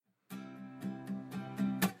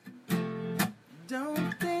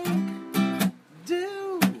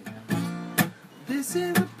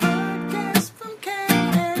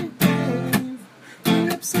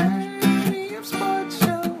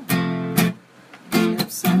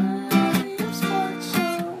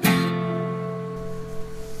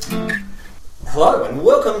Hello and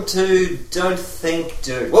welcome to Don't Think,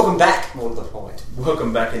 Do. Welcome back, more to the point.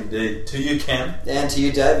 Welcome back indeed. To you, Cam. And to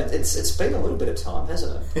you, David. It's been a little bit of time,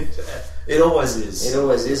 hasn't it? It always is. It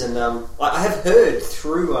always is. And I have heard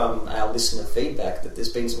through our listener feedback that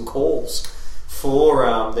there's been some calls for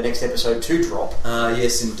the next episode to drop.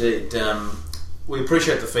 Yes, indeed. We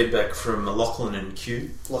appreciate the feedback from Lachlan and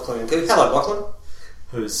Q. Lachlan and Q. Hello, Lachlan.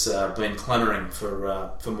 Who's been clamouring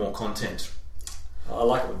for more content. I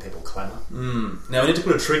like it when people clamour. Now we need to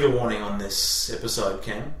put a trigger warning on this episode,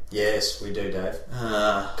 Cam. Yes, we do, Dave.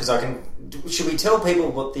 Because I can. Should we tell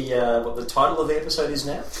people what the title of the episode is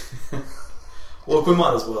now? Well, we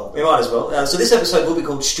might as well. We might as well. So this episode will be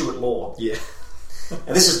called Stuart Law. Yeah.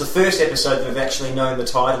 And this is the first episode that we've actually known the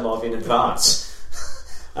title of in advance.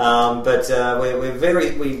 But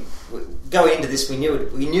we're going into this. We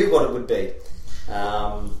knew what it would be.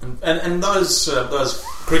 And those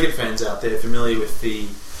cricket fans out there familiar with the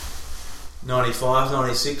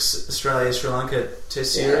 95-96 Australia-Sri Lanka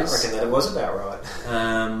Test Series? Yeah, I reckon that it was about right.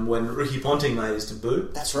 When Ricky Ponting made his debut.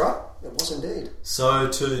 That's right, it was indeed. So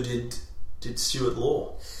too did Stuart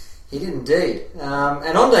Law. He did indeed.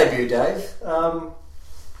 And on debut, Dave,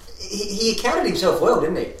 he accounted himself well,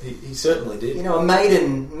 didn't he? He certainly did. You know, a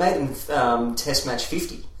maiden Test match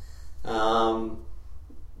 50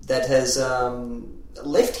 that has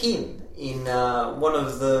left him in one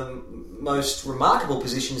of the most remarkable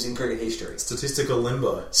positions in cricket history. Statistical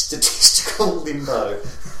limbo. Statistical limbo.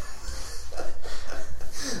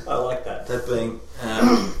 I like that. That being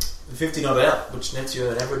 50 not out, which nets you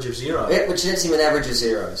an average of 0. Yeah, which nets him an average of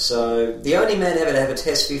 0. So the only man ever to have a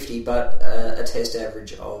Test 50, but a Test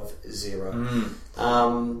average of 0.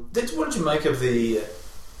 What did you make of the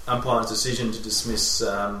umpire's decision to dismiss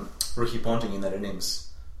Ricky Ponting in that innings?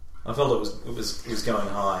 I felt it was going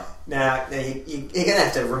high. Now you're going to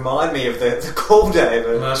have to remind me of the call,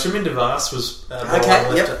 David. Shaminder Vas was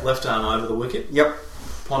left arm over the wicket. Yep.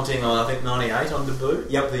 Ponting on, I think, 98 on debut.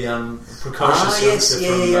 Yep. The precocious youngster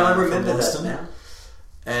I remember that now.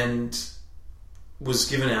 And was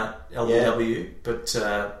given out LBW, but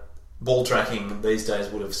ball tracking these days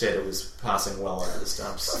would have said it was passing well over the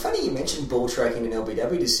stumps. It's funny you mentioned ball tracking and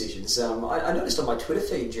LBW decisions. I noticed on my Twitter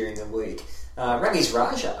feed during the week, Ramiz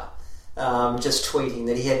Raja just tweeting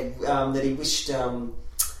that he had that he wished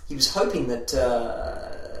he was hoping that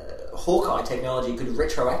Hawkeye technology could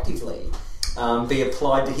retroactively be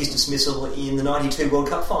applied to his dismissal in the '92 World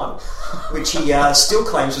Cup final, which he still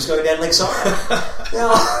claims was going down leg side.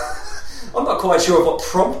 Now, I'm not quite sure of what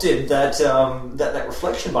prompted that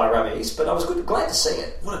reflection by Ramiz, but I was glad to see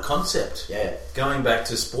it. What a concept! Yeah, going back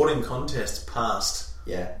to sporting contests past,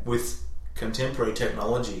 with contemporary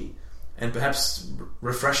technology. And perhaps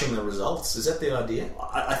refreshing the results. Is that the idea?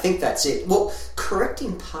 I think that's it. Well,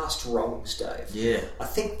 correcting past wrongs, Dave. Yeah. I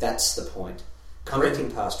think that's the point.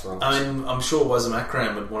 Correcting past wrongs. I mean, I'm sure Wazam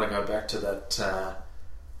Akram would want to go back to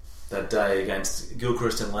that day against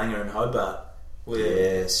Gilchrist and Langer in Hobart.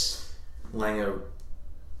 Where Langer,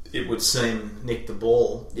 it would seem, nicked the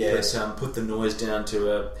ball. Yes. But put the noise down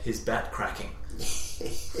to his bat cracking.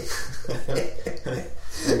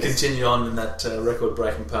 And continue on in that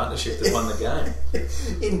record-breaking partnership that won the game.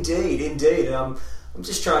 Indeed. I'm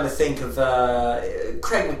just trying to think of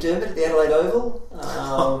Craig McDermott at the Adelaide Oval.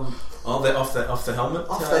 Off the helmet.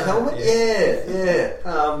 Off the helmet. Yeah.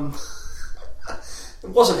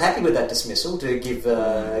 Wasn't happy with that dismissal to give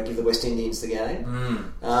the West Indians the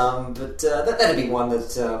game. But that'd be one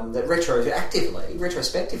that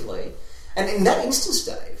retrospectively, and in that instance,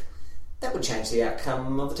 Dave, that would change the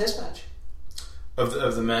outcome of the Test match.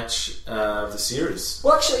 Of the match, of the series.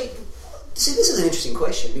 Well, actually, see, this is an interesting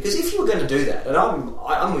question, because if you were going to do that, and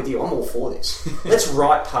I'm with you, I'm all for this. Let's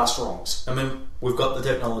right past wrongs. I mean, we've got the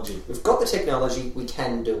technology. We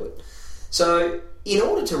can do it. So, in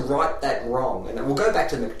order to right that wrong, and we'll go back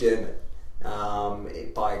to McDermott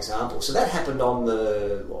by example. So that happened on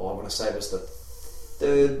I want to say it was the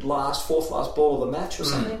fourth last ball of the match or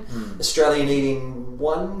something. Australia needing 2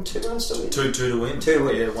 runs to win. Two to win. 2 to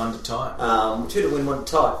win. Yeah, 1 to tie. 2 to win, 1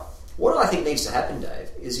 to tie. What I think needs to happen, Dave,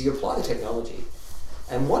 is you apply the technology,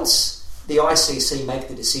 and once the ICC make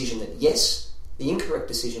the decision that yes, the incorrect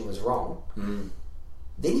decision was wrong,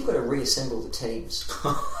 then you've got to reassemble the teams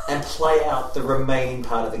and play out the remaining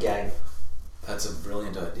part of the game. That's a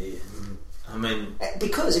brilliant idea. I mean,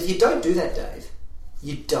 because if you don't do that, Dave,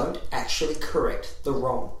 you don't actually correct the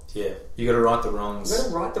wrong. Yeah, you got to right the wrongs. You got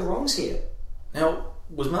to right the wrongs here. Now,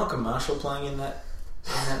 was Malcolm Marshall playing in that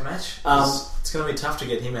match? It's going to be tough to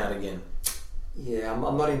get him out again. Yeah, I'm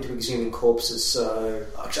not into exhuming corpses, so...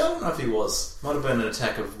 Actually, I don't know if he was. Might have been an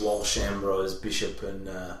attack of Walsh, Ambrose, Bishop and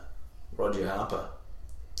Roger Harper.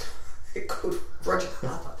 It could. Roger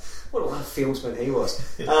Harper. What a fieldsman he was.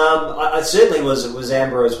 I certainly was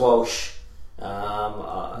Ambrose, Walsh.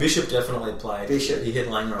 Bishop definitely played. Bishop. He hit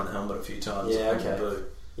Langer on the helmet a few times. Yeah, okay.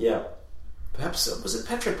 Yeah. Perhaps, was it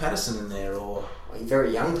Patrick Patterson in there, or...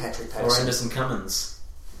 Very young Patrick Patterson. Or Anderson Cummins?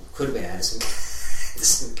 Could have been Anderson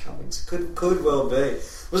Cummins. Could well be.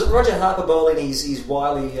 Was it Roger Harper bowling his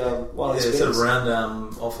wily spinners? Sort of round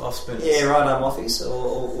off spinners. Yeah, right arm offies.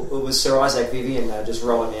 Or was Sir Isaac Vivian just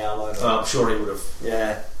rolling the arm over? Oh, I'm sure he would have.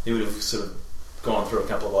 Yeah. He would have sort of gone through a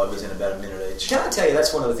couple of overs in about a minute each. Can I tell you,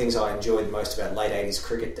 that's one of the things I enjoyed most about late 80s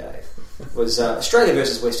cricket, Dave, was Australia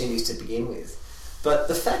versus West Indies to begin with. But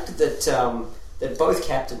the fact that both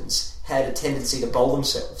captains had a tendency to bowl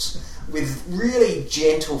themselves with really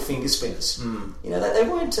gentle finger spinners. You know, they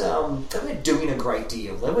weren't doing a great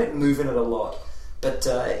deal. They weren't moving it a lot. But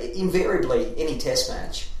invariably, any Test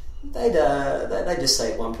match, they'd just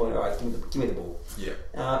say at one point, "All right, give me the ball,"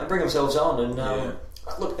 and bring themselves on. And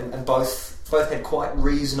look, and both had quite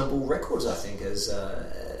reasonable records, I think, as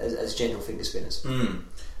gentle finger spinners. And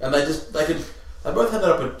they both had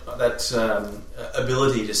that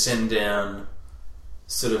ability to send down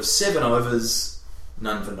sort of 7 overs,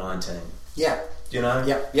 none for 19. Yeah. You know?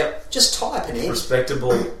 Yep. Just tie up an end.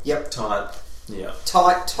 Respectable. Yep. Tight. Yeah.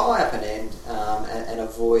 Tie up an end and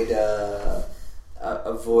avoid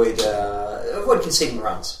conceding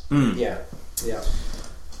runs. Yeah.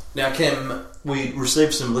 Now, Cam, we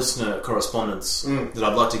received some listener correspondence that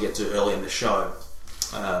I'd like to get to early in the show,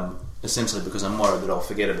 essentially because I'm worried that I'll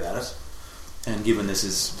forget about it. And given this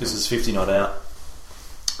is 50 not out,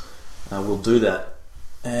 we'll do that.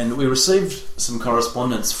 And we received some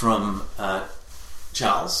correspondence from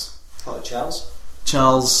Charles. Hello, Charles.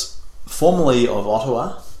 Charles, formerly of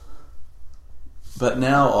Ottawa, but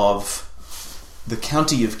now of the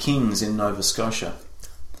County of Kings in Nova Scotia.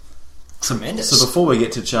 Tremendous. So before we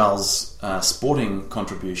get to Charles' sporting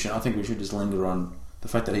contribution, I think we should just linger on the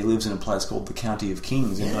fact that he lives in a place called the County of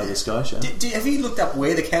Kings in Nova Scotia. Have you looked up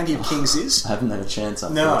where the County of Kings is? I haven't had a chance,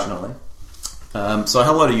 unfortunately. No. So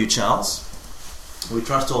hello to you, Charles. We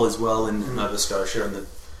trust all is well in Nova Scotia and that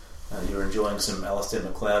you're enjoying some Alistair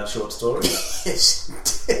McLeod short stories.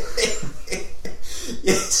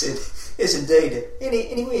 Yes, indeed.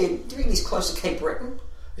 Anywhere, do you think he's close to Cape Breton?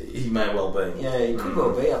 He may well be. Yeah, he could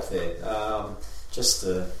well be up there.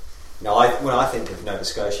 When I think of Nova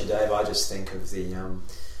Scotia, Dave, I just think of the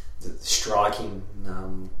striking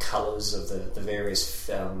colours of the various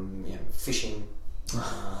fishing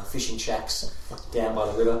shacks down by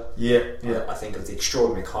the river. Yeah. I think of the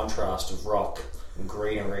extraordinary contrast of rock and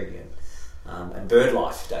greenery and bird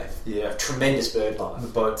life, Dave. Yeah, tremendous bird life. The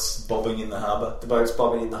boats bobbing in the harbour.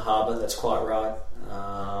 That's quite right.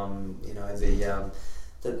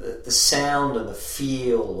 The sound and the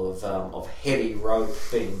feel of heavy rope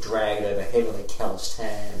being dragged over heavily calloused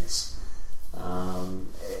hands.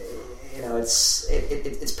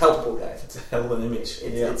 It's palpable, Dave. It's a hell of an image.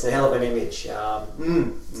 It's a hell of an image.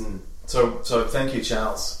 So thank you,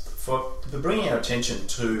 Charles, for bringing our attention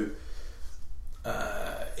to,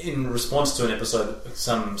 in response to an episode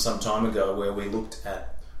some time ago where we looked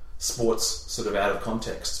at sports sort of out of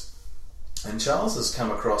context, and Charles has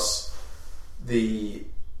come across the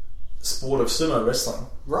sport of sumo wrestling,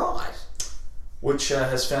 right? Which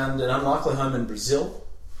has found an unlikely home in Brazil,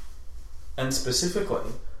 and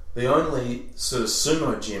specifically the only sort of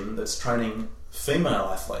sumo gym that's training female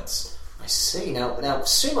athletes. I see. Now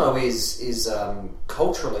sumo is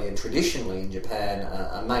culturally and traditionally in Japan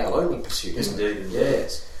a male-only pursuit, isn't it? Indeed.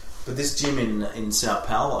 Yes. But this gym in Sao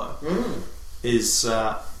Paulo is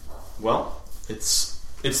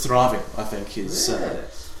it's thriving. I think is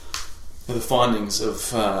the findings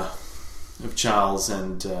of Charles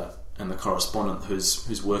and the correspondent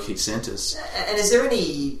whose work he sent us. And is there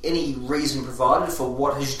any reason provided for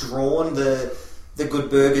what has drawn the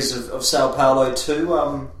good burgers of Sao Paulo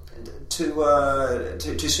to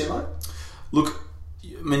sumo? Look,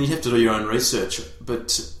 I mean, you have to do your own research,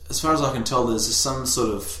 but as far as I can tell, there's some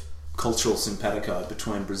sort of cultural simpatico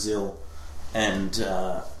between Brazil and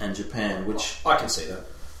Japan, which I can see that.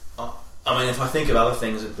 I mean, if I think of other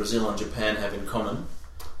things that Brazil and Japan have in common,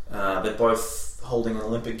 they're both holding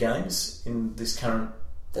Olympic Games in this current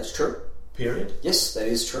That's true. period. Yes, that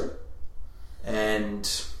is true. And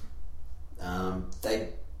they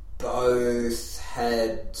both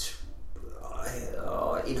had,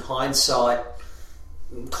 in hindsight,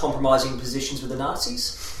 compromising positions with the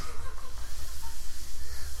Nazis.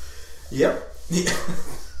 Yep.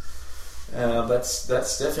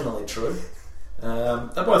 That's definitely true.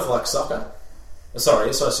 They both like soccer.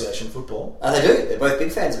 Association football. They do. They're both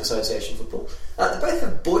big fans of association football. They both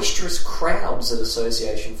have boisterous crowds at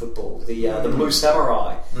association football. The Blue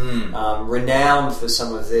Samurai, renowned for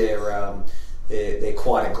some of their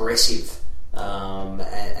quite aggressive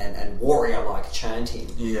and warrior-like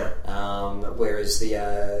chanting. Yeah. Whereas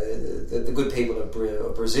the good people of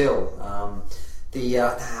Brazil, now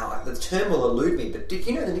the term will elude me, but did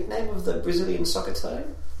you know the nickname of the Brazilian soccer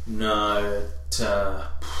team? No.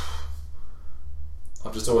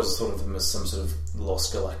 I've just always thought of them as some sort of Los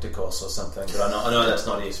Galacticos or something, but I know that's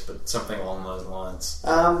not it, but something along those lines.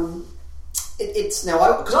 It's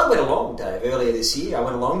now because I went along, Dave, earlier this year. I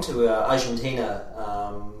went along to Argentina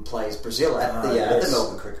plays Brazil at the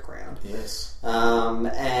Melbourne Cricket Ground. Yes,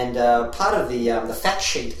 and part of the fact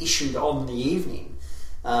sheet issued on the evening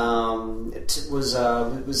was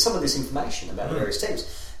some of this information about the various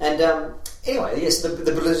teams. And anyway, yes,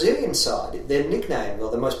 the Brazilian side, their nickname, or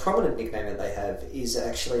the most prominent nickname that they have, is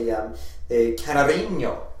actually the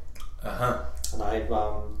Canarinho. And I,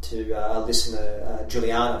 to our listener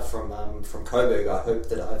Juliana from Coburg, I hope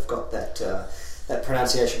that I've got that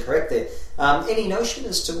pronunciation correct there. Any notion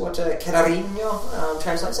as to what Canarinho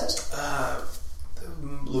translates as?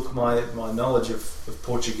 Look, my knowledge of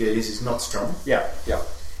Portuguese is not strong. Yeah.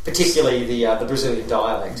 Particularly the Brazilian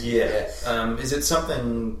dialect. Yeah. Is it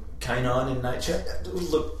something canine in nature?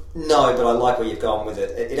 Look, no, but I like where you've gone with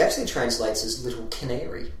it. It actually translates as little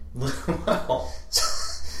canary. Well,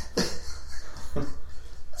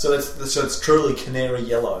 so it's truly canary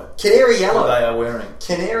yellow. Canary yellow. What they are wearing.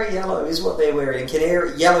 Canary yellow is what they're wearing.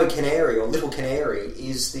 And yellow canary or little canary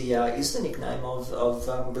is the nickname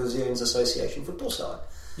of Brazilian's association football side.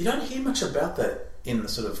 You don't hear much about that in the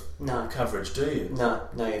sort of coverage, do you? No,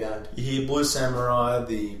 you don't. You hear Blue Samurai,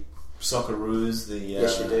 the Socceroos,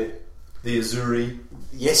 yes, you do. The Azzurri,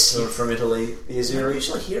 yes, from Italy. The Azzurri. You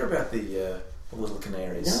usually hear about the little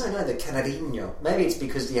canaries. No, the Canarinho. Maybe it's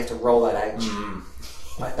because you have to roll that H.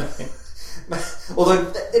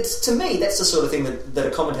 Although to me that's the sort of thing that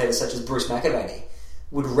a commentator such as Bruce McAvaney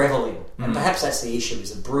would revel in, and perhaps that's the issue: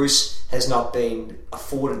 is that Bruce has not been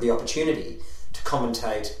afforded the opportunity to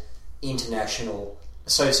commentate international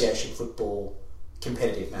association football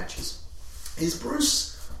competitive matches. Is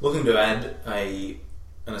Bruce looking to add an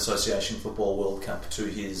association football World Cup to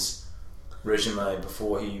his resume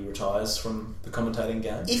before he retires from the commentating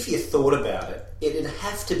game? If you thought about it, it'd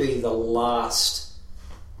have to be the last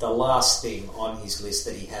thing on his list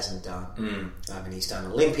that he hasn't done. I mean, he's done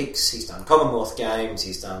Olympics, he's done Commonwealth Games,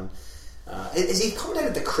 he's done... has he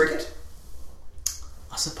commentated the cricket?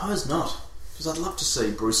 I suppose not. Because I'd love to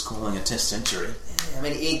see Bruce calling a Test century. Yeah, I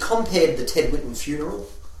mean, he compared the Ted Whitten funeral.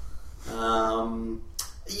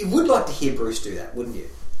 You would like to hear Bruce do that, wouldn't you?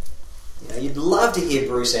 You know, you'd love to hear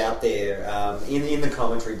Bruce out there in the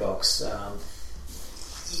commentary box.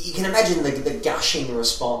 You can imagine the gushing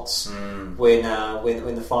response when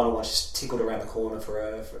the final one just tickled around the corner for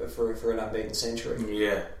an unbeaten century.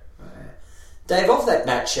 Yeah. Dave, of that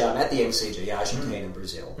match at the MCG, Argentina and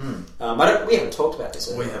Brazil, we haven't talked about this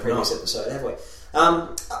in the previous episode, have we?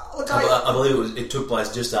 I believe it took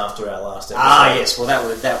place just after our last episode. Yes. Well,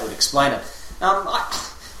 that would explain it.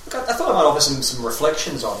 I thought I might offer some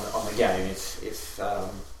reflections on the game, if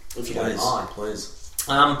you don't mind. Please.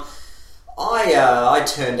 I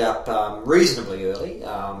turned up reasonably early,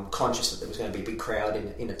 conscious that there was going to be a big crowd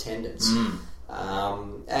in attendance.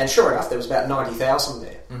 And sure enough, there was about 90,000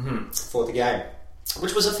 there for the game,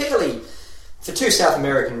 which was for two South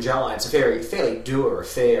American giants, a fairly dour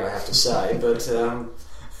affair, I have to say. But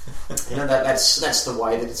that's the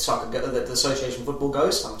way that that the association football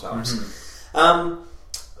goes sometimes.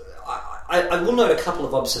 I will note a couple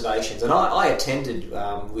of observations, and I attended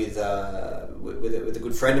with a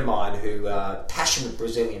good friend of mine who passionate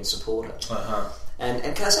Brazilian supporter.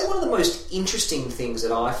 And can I say one of the most interesting things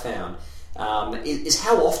that I found is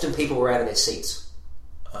how often people were out of their seats.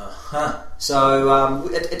 So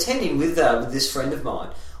attending with this friend of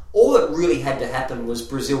mine, all that really had to happen was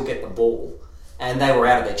Brazil get the ball, and they were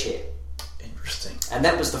out of their chair. Interesting. And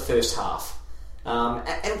that was the first half.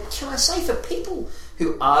 And can I say, for people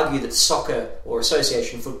who argue that soccer or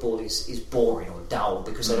association football is boring or dull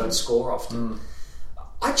because they don't score often,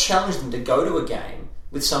 I challenge them to go to a game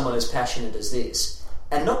with someone as passionate as this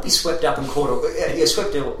and not be swept up and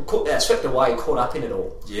swept away, caught up in it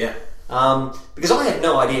all. Yeah. Because I had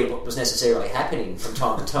no idea what was necessarily happening from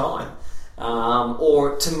time to time,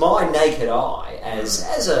 or to my naked eye,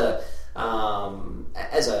 as a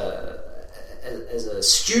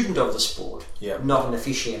student of the sport, not an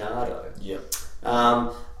aficionado.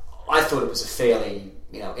 I thought it was a fairly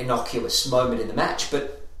innocuous moment in the match,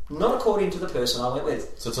 but not according to the person I went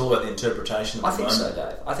with. So it's all about the interpretation of the moment. I think so,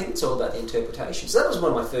 Dave. I think it's all about the interpretation. So that was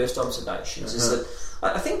one of my first observations, is that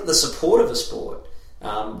I think the support of a sport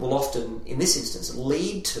will often, in this instance,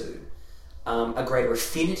 lead to a greater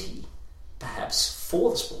affinity, perhaps,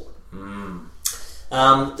 for the sport.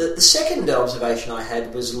 The second observation I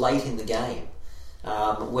had was late in the game,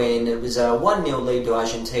 when it was a 1-0 lead to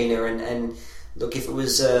Argentina, and look, if it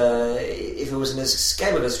was a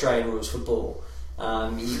game of Australian rules football,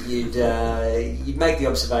 you'd make the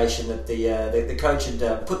observation that the coach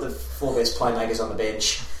had put the 4 best playmakers on the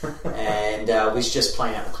bench and was just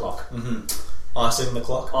playing out the clock. Icing the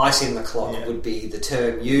clock. Icing the clock would be the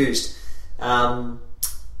term used. And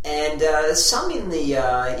some in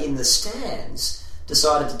the stands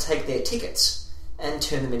decided to take their tickets and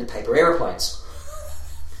turn them into paper aeroplanes.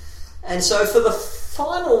 And so for the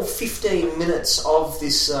final 15 minutes of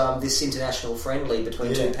this international friendly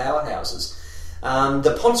between two powerhouses,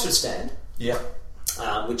 the Ponsford stand,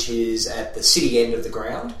 which is at the city end of the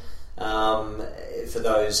ground, for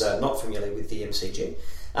those not familiar with the MCG,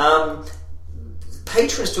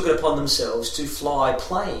 patrons took it upon themselves to fly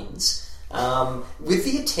planes with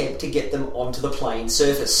the attempt to get them onto the plane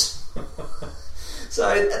surface. So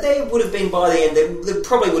there would have been, by the end, there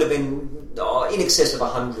probably would have been in excess of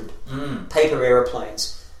 100 paper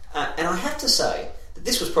aeroplanes. And I have to say that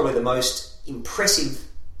this was probably the most impressive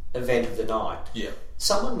event of the night. Yeah.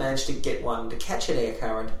 Someone managed to get one to catch an air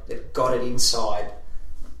current that got it inside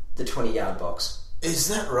the 20-yard box. Is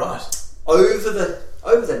that right? Over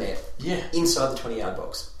the net. Yeah. Inside the 20-yard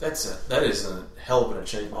box. That is a hell of an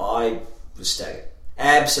achievement. I was staggered.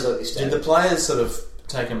 Absolutely staggered. Did the players sort of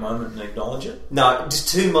take a moment and acknowledge it? No, just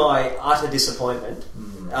to my utter disappointment.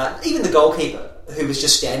 Even the goalkeeper, who was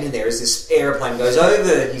just standing there as this aeroplane goes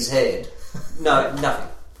over his head, no, nothing.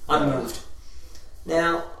 Unmoved.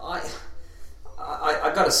 Now,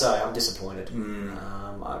 I got to say, I'm disappointed.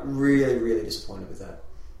 I'm really, really disappointed with that.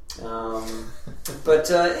 But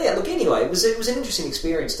look. Anyway, it was an interesting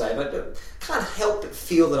experience, Dave. I can't help but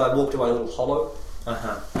feel that I walked away a little hollow.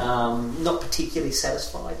 Not particularly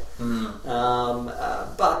satisfied.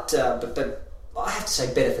 But I have to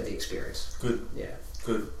say, better for the experience. Good. Yeah.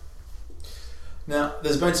 Good. Now,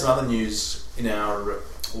 there's been some other news in our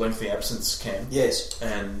lengthy absence, Cam. Yes.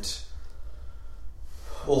 And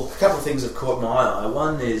a couple of things have caught my eye.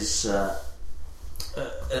 One is a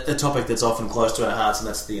topic that's often close to our hearts, and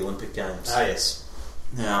that's the Olympic Games. Ah, yes.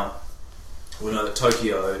 Now, we know that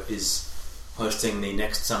Tokyo is hosting the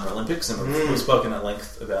next Summer Olympics, and we've spoken at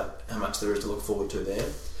length about how much there is to look forward to there.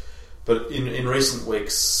 But in recent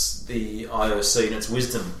weeks, the IOC, in its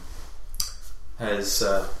wisdom, has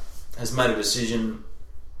made a decision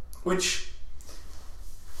which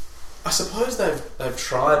I suppose they've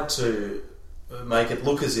tried to make it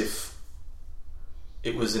look as if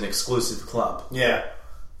it was an exclusive club. Yeah.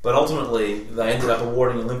 But ultimately, they ended up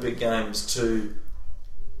awarding Olympic Games to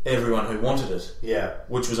everyone who wanted it. Yeah.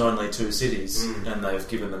 Which was only 2 cities, and they've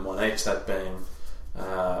given them one each, that being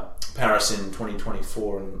Paris in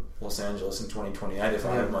 2024 and Los Angeles in 2028, if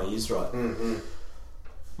I have my years right.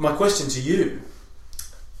 My question to you,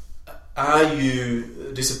 are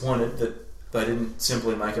you disappointed that they didn't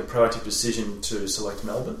simply make a proactive decision to select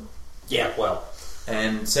Melbourne? Yeah, well.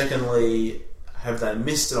 And secondly, have they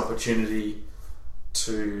missed an opportunity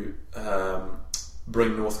to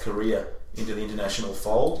bring North Korea into the international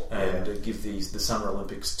fold and give the Summer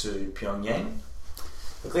Olympics to Pyongyang?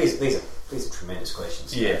 Look, these are tremendous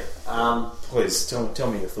questions. Yeah. Please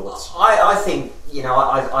tell me your thoughts. I think,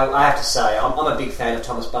 I have to say, I'm a big fan of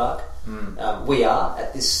Thomas Bach. We are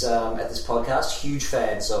at this podcast huge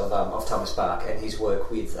fans of Thomas Bach and his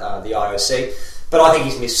work with the IOC. But I think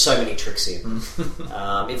he's missed so many tricks here.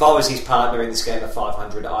 If I was his partner in this game of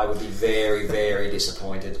 500, I would be very, very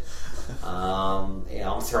disappointed. I'm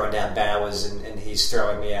throwing down bowers and he's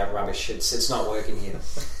throwing me out rubbish. It's not working here.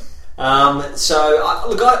 I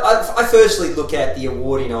firstly look at the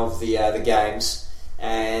awarding of the games,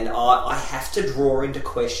 and I have to draw into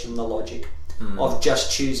question the logic of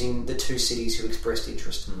just choosing the 2 cities who expressed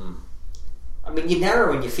interest. I mean, you're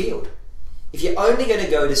narrowing your field. If you're only going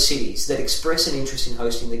to go to cities that express an interest in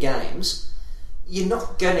hosting the games, you're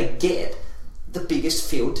not going to get the biggest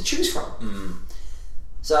field to choose from.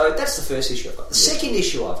 So that's the first issue I've got. The second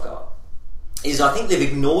issue I've got is I think they've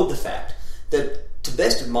ignored the fact that, to the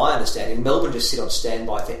best of my understanding, Melbourne just sit on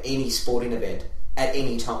standby for any sporting event at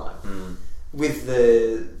any time, with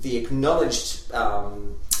the acknowledged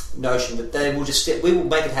notion that they will we will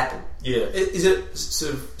make it happen. Yeah. Is it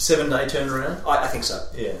sort of 7-day turnaround? I think so.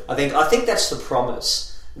 Yeah. I think that's the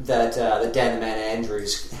promise that Dan the Man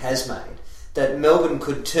Andrews has made. that Melbourne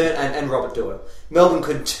could turn, and Robert Doyle, Melbourne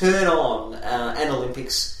could turn on an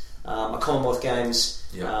Olympics, a Commonwealth Games,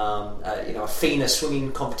 a FINA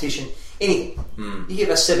swimming competition, anything. You give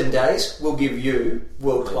us 7 days, we'll give you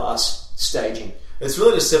world-class staging. It's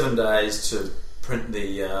really just 7 days to print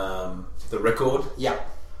the record. Yeah.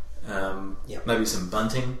 Maybe some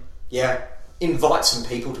bunting. Yeah. Invite some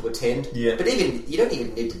people to attend. Yeah. But you don't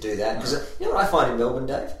even need to do that, because you know what I find in Melbourne,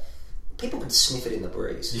 Dave? People can sniff it in the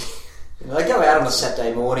breeze. They go out on a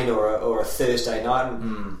Saturday morning or a Thursday night,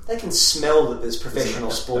 and they can smell that there's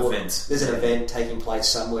professional sport. There's an event taking place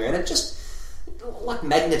somewhere, and it just, like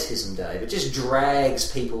magnetism, Dave, it just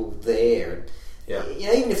drags people there. Yeah.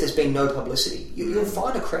 Even if there's been no publicity, you'll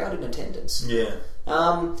find a crowd in attendance. Yeah.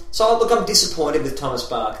 So look, I'm disappointed with Thomas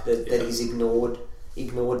Bach that he's ignored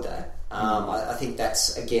that. I think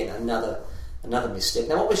that's again another misstep.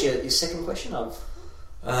 Now, what was your second question?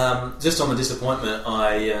 Just on the disappointment,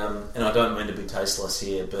 and I don't mean to be tasteless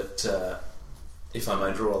here, but if I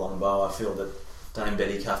may draw a long bow, I feel that Dame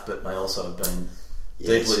Betty Cuthbert may also have been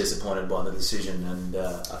deeply disappointed by the decision, and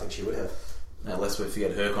I think she would have. Now, lest we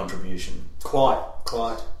forget her contribution quite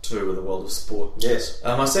to the world of sport. Yes.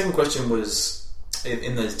 My second question was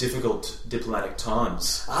in those difficult diplomatic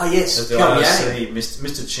times. Yes. As the IOC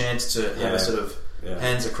missed a chance to have a sort of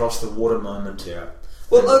hands across the water moment. Yeah.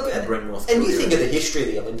 Well, look, and you think of the history of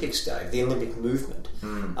the Olympics, Dave, the Olympic movement.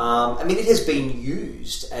 It has been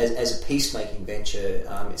used as a peacemaking venture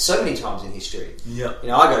so many times in history. Yeah.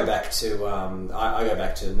 I go back to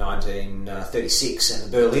 1936 and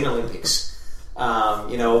the Berlin Olympics. A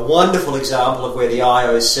wonderful example of where the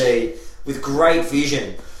IOC, with great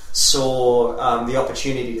vision, saw the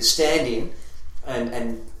opportunity to stand in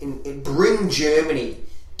and bring Germany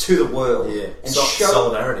to the world, and show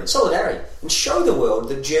solidarity, and show the world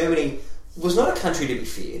that Germany was not a country to be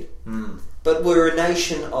feared, but were a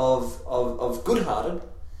nation of good-hearted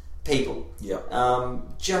people,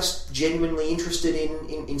 just genuinely interested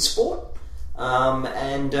in sport,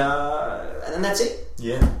 and that's it.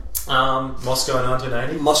 Yeah. Moscow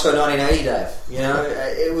 1980, Dave.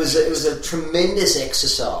 It was a tremendous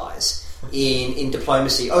exercise in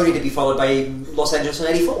diplomacy, only to be followed by Los Angeles in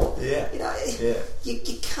 '84.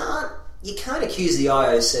 You can't accuse the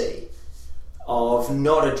IOC of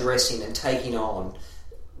not addressing and taking on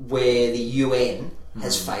where the UN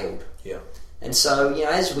has failed. Yeah. And so,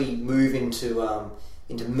 as we move into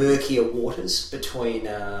murkier waters between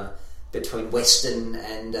Western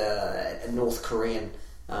and North Korean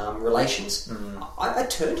relations, I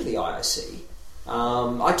turn to the IOC.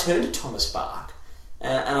 I turn to Thomas Bach.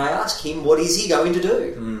 And I ask him, what is he going to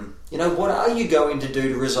do? What are you going to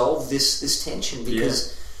do to resolve this tension?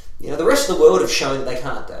 Because the rest of the world have shown that they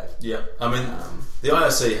can't, Dave. Yeah, the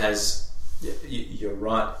IOC has. You're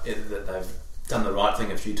right that they've done the right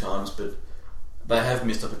thing a few times, but they have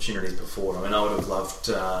missed opportunities before. I would have loved.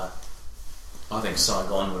 I think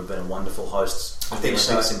Saigon would have been a wonderful host. I think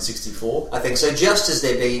so. In '64. I think so. Just as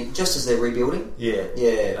they're rebuilding. Yeah.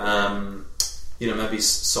 Maybe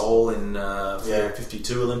Seoul in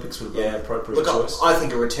 52 Olympics would have been an appropriate choice. I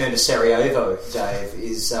think a return to Sarajevo, Dave,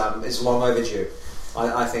 is long overdue.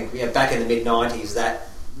 I think back in the mid-90s that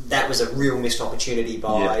was a real missed opportunity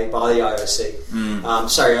by the IOC.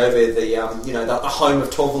 Sarajevo, the home of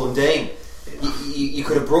Torval and Dean. You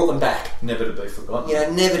could have brought them back. Never to be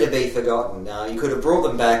forgotten. Never to be forgotten. You could have brought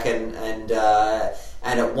them back and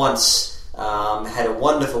at once had a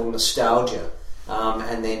wonderful nostalgia.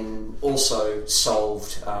 And then also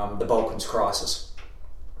solved the Balkans crisis.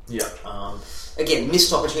 Yeah. Again,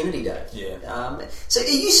 missed opportunity, Dave. Yeah. So are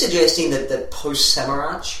you suggesting that post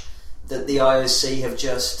Samarach that the IOC have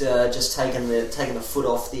just taken the foot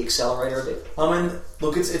off the accelerator a bit?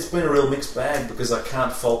 Look, it's been a real mixed bag, because I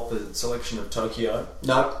can't fault the selection of Tokyo.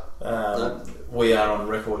 No. We are on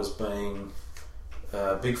record as being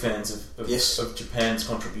big fans of Japan's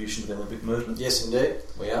contribution to the Olympic movement. Yes, indeed,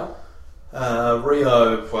 we are.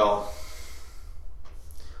 Rio, well,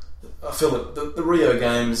 I feel that the Rio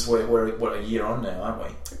Games, we're a year on now, aren't we?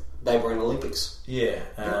 They were in Olympics. Yeah.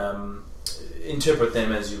 Interpret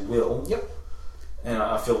them as you will. Yep. And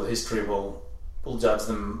I feel that history will judge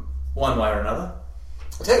them one way or another.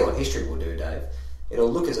 I'll tell you what history will do, Dave. It'll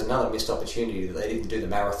look as another missed opportunity that they didn't do the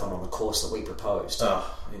marathon on the course that we proposed. Oh,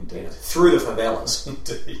 indeed. Through the favelas.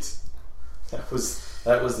 Indeed. That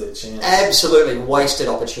was their chance. Absolutely wasted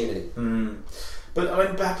opportunity.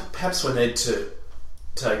 But perhaps we need to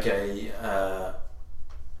take a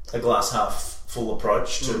glass half full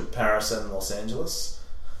approach to Paris and Los Angeles.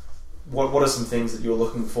 What are some things that you're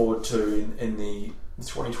looking forward to in the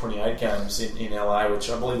 2028 games in LA, which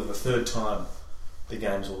I believe are the third time the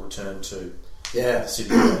games will return to the city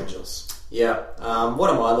of angels? Yeah. What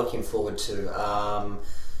am I looking forward to?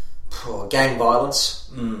 Gang violence.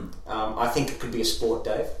 I think it could be a sport,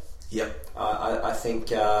 Dave. Yep. I think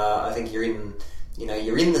you're in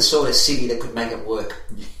the sort of city that could make it work.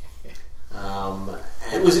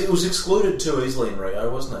 It was excluded too easily in Rio,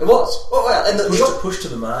 wasn't it? It was. Well, and pushed to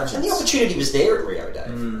the margins. And the opportunity was there at Rio, Dave.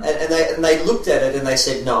 And they looked at it and they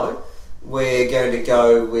said, no, we're going to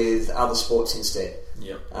go with other sports instead.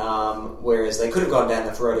 Yep. Whereas they could have gone down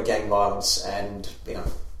the road of gang violence and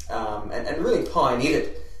and really pioneered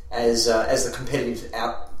it as the competitive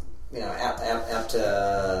out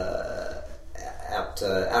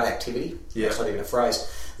activity. Yeah. That's not even a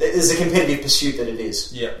phrase. There's a competitive pursuit that it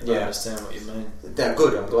is. Yeah, I understand what you mean.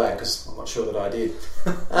 Good, I'm glad, because I'm not sure that I did.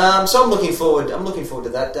 So I'm looking forward to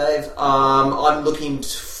that, Dave. I'm looking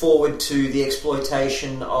forward to the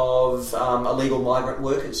exploitation of illegal migrant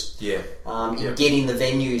workers. Yeah. In getting the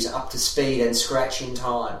venues up to speed and scratch in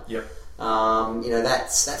time. Yep.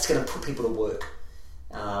 That's going to put people to work.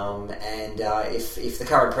 If the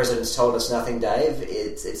current president's told us nothing, Dave,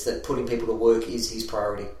 it's that putting people to work is his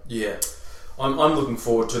priority. Yeah. I'm looking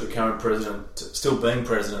forward to the current president still being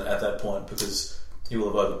president at that point, because he will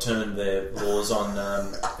have overturned their laws on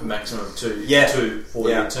a maximum of two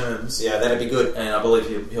 4-year terms. Yeah, that'd be good. And I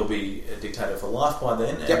believe he'll be a dictator for life by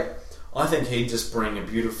then. And yep. I think he'd just bring a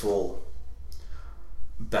beautiful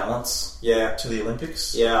balance to the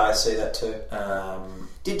Olympics. Yeah, I see that too.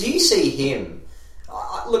 Do you see him?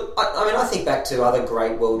 Look, I think back to other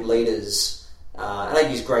great world leaders. And I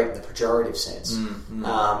use great in the pejorative sense,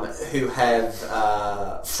 who have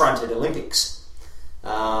fronted Olympics.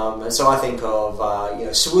 And so I think of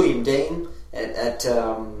Sir William Dean at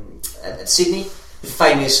Sydney,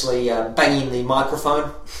 famously banging the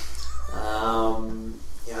microphone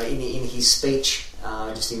in his speech,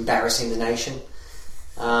 just embarrassing the nation.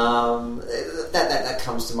 That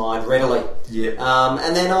comes to mind readily. Yeah.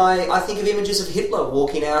 And then I think of images of Hitler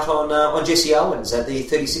walking out on Jesse Owens at the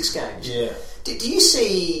 36 games. Yeah. Do you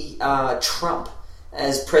see Trump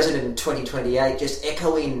as president in 2028 just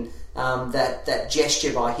echoing that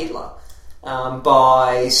gesture by Hitler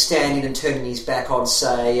by standing and turning his back on,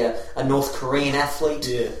 say, a North Korean athlete,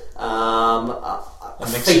 a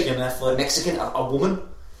Mexican athlete, a woman,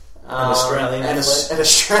 an Australian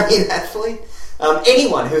athlete,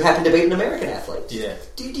 anyone who happened to beat an American athlete? Yeah.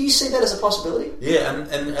 Do you see that as a possibility? Yeah,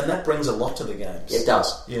 and that brings a lot to the games. It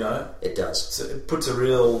does. It does. So it puts a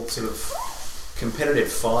real sort of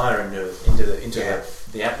competitive fire into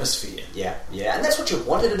the atmosphere. Yeah, and that's what you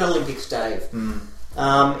wanted in Olympics, Dave.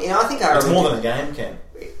 I think it's more than a game, Ken.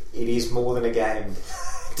 It is more than a game,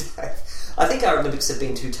 Dave. I think our Olympics have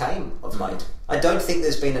been too tame of late. I don't think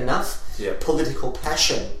there's been enough political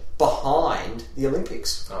passion behind the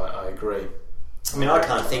Olympics. I agree. I mean, I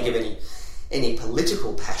can't think of any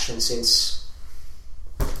political passion since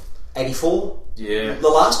 '84. Yeah. The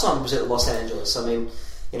last time it was at Los Angeles. I mean,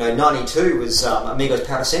 92 was Amigos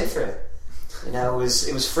para Siempre. It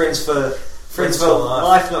was friends for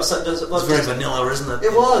life. Not it's very vanilla, isn't it?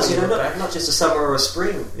 It was, not just a summer or a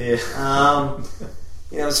spring. Yeah.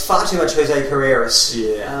 It was far too much Jose Carreras.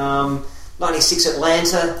 Yeah. 96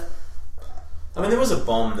 Atlanta. I mean, there was a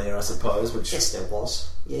bomb there, I suppose. Yes, there was.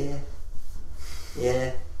 Yeah.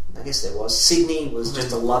 I guess there was. Sydney was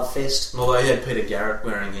just a love fest. Although he had Peter Garrett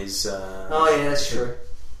wearing his. That's true.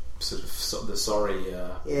 Sort of the sorry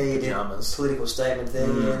pajamas. Political statement there.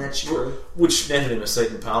 Yeah, that's true. Which netted him a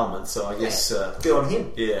seat in Parliament. So I guess good on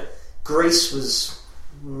him. Yeah. Greece was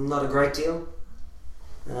not a great deal.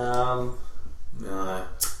 No.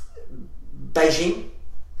 Beijing.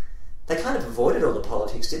 They kind of avoided all the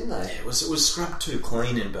politics, didn't they? Yeah, it was scrubbed too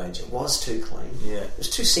clean in Beijing. It was too clean. Yeah. It was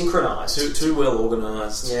too synchronised. Too well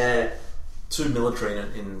organised. Yeah. Too military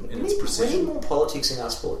in its precision. We need more politics in our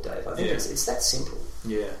sport, Dave. I think it's that simple.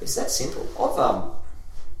 Yeah. It's that simple.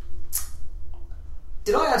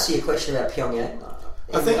 Did I answer your question about Pyongyang?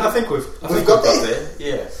 I think we've got there.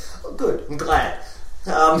 Yeah. Oh, good. I'm glad.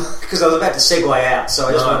 Because I was about to segue out, so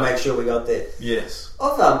I just want to make sure we got there. Yes.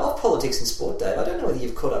 Of politics and sport, Dave, I don't know whether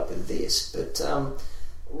you've caught up with this, but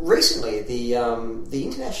recently the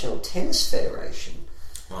International Tennis Federation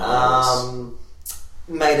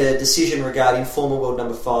made a decision regarding former world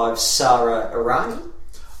number 5 Sara Errani.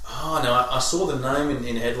 Oh, no, I saw the name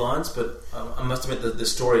in headlines, but I must admit that the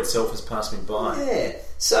story itself has passed me by. Yeah.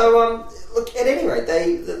 So, look, at any rate,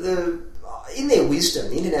 in their wisdom,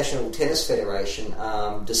 the International Tennis Federation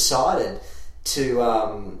decided to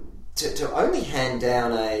only hand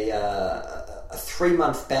down a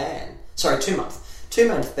 3-month ban. Sorry,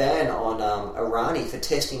 2-month ban on Errani for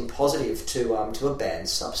testing positive to a banned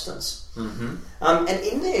substance. Mm-hmm. And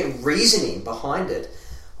in their reasoning behind it,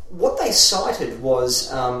 what they cited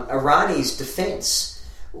was Irani's defence,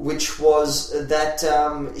 which was that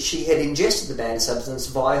she had ingested the banned substance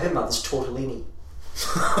via her mother's tortellini.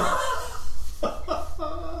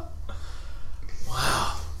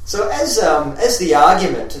 Wow. So as the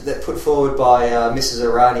argument that put forward by Mrs.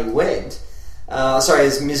 Irani went,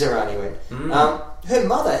 as Ms. Irani went, her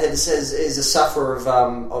mother is a sufferer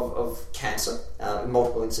of cancer in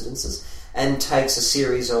multiple incidences, and takes a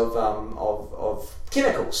series of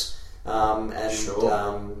chemicals and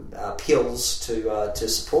pills to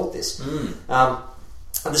support this.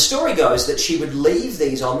 The story goes that she would leave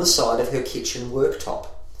these on the side of her kitchen worktop.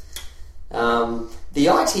 The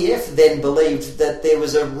ITF then believed that there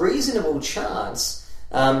was a reasonable chance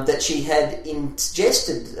that she had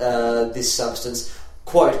ingested this substance,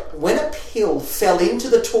 quote, when a pill fell into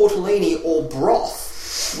the tortellini or broth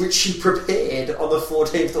which she prepared on the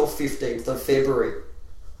 14th or 15th of February.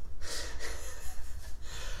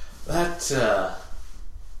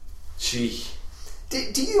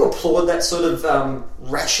 Do you applaud that sort of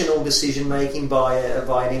rational decision making by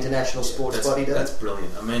an international sports body? That's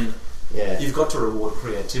brilliant. I mean, you've got to reward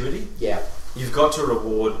creativity. Yeah, you've got to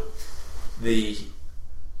reward the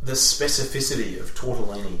specificity of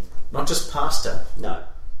tortellini, not just pasta. No,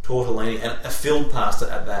 tortellini, and a filled pasta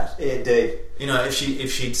at that. Yeah, indeed. You know, if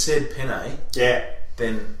she'd said penne,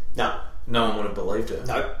 then no one would have believed her.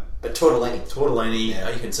 No. But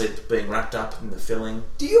tortellini, you can see it being wrapped up in the filling.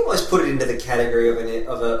 Do you almost put it into the category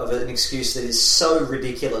of an excuse that is so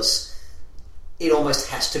ridiculous, it almost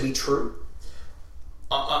has to be true?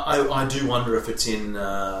 I do wonder if it's in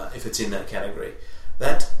that category.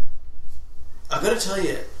 That I've got to tell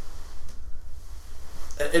you,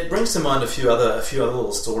 it brings to mind a few other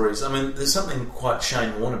little stories. I mean, there's something quite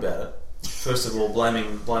Shane Warne about it. First of all,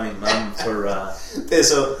 blaming Mum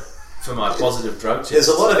for my positive drug test. There's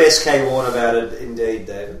a lot of SK Warne about it, indeed,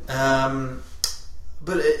 David.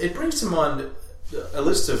 But it brings to mind a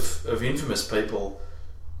list of infamous people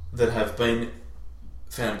that have been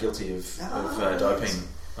found guilty of doping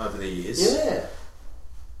over the years. Yeah.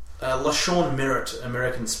 LaShawn Merritt,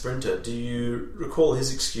 American sprinter. Do you recall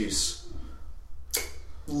his excuse?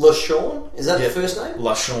 LaShawn? Is that the first name?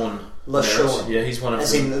 LaShawn. Yeah, he's one of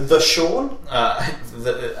as in the Shawn?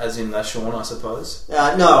 As in LaShawn, I suppose. No,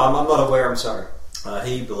 I'm not aware, I'm sorry.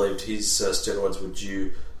 He believed his steroids were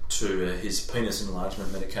due to his penis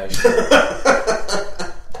enlargement medication.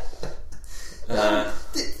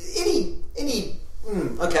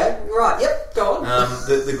 Okay, right, yep, go on.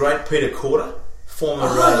 The great Peter Corder, former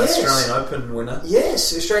Australian Open winner.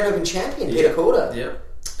 Yes, Australian Open champion, Peter Corder. Yep.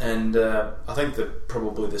 And I think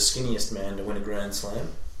probably the skinniest man to win a Grand Slam.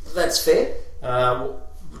 That's fair.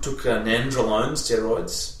 Took nandrolone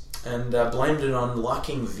steroids and blamed it on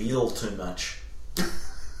liking veal too much.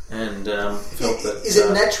 And felt that... Is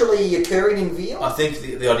it naturally occurring in veal? I think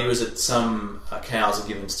the idea is that some cows are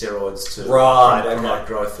given steroids to promote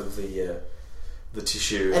growth of the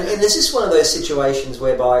tissue. And is this one of those situations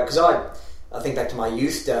whereby... Because I think back to my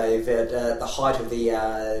youth, Dave, at the height of the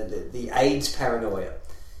AIDS paranoia.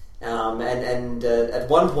 And at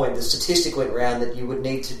one point the statistic went around that you would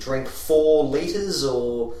need to drink 4 litres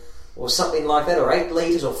or something like that, or 8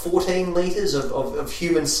 litres or 14 litres of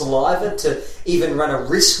human saliva to even run a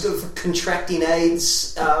risk of contracting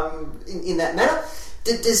AIDS in that manner.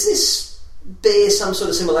 Does this bear some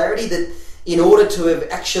sort of similarity that in order to have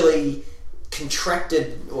actually to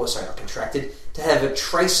have a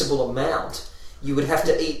traceable amount, you would have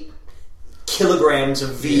to eat kilograms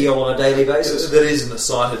of veal on a daily basis? That isn't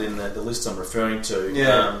cited in the list I'm referring to.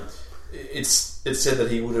 Yeah. It said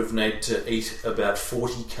that he would have needed to eat about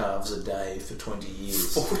 40 calves a day for 20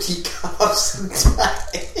 years. 40 calves a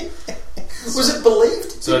day? Was it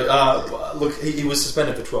believed? So, look, he was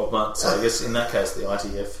suspended for 12 months, so I guess in that case the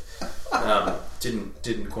ITF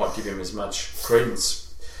didn't quite give him as much credence.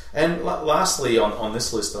 And lastly on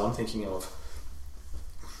this list that I'm thinking of,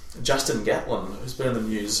 Justin Gatlin, who's been in the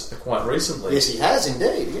news quite recently. Yes, he has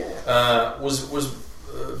indeed, yeah. Was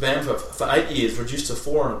banned for 8 years, reduced to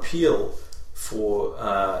 4 on appeal for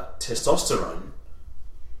testosterone.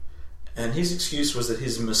 And his excuse was that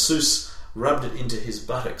his masseuse rubbed it into his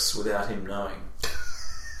buttocks without him knowing.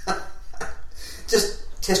 Just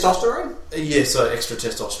testosterone? Yeah, so extra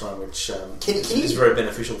testosterone, which is very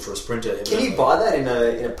beneficial for a sprinter. Can you buy that in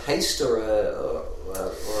a paste or a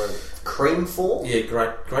cream form? Yeah,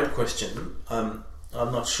 great question. I'm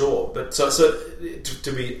not sure, but so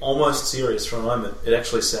to be almost serious for a moment, it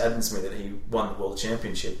actually saddens me that he won the world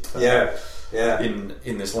championship. Yeah.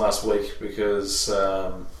 In this last week, because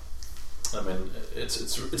I mean,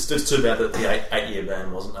 it's just too bad that the eight-year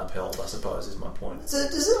ban wasn't upheld, I suppose, is my point. So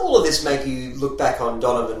does all of this make you look back on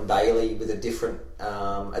Donovan Bailey with a different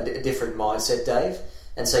mindset, Dave,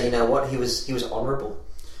 and say, you know what, he was honourable?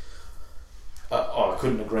 I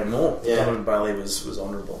couldn't agree more. Yeah. Donovan Bailey was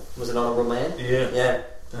honourable. Was an honourable man? Yeah.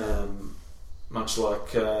 Much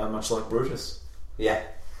like Brutus. Yeah.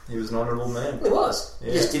 He was an honourable man. He was. Yeah.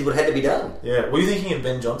 He just did what had to be done. Yeah. Were you thinking of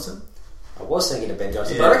Ben Johnson? I was thinking of Ben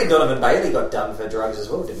Johnson, but I reckon Donovan Bailey got done for drugs as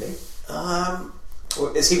well, didn't he?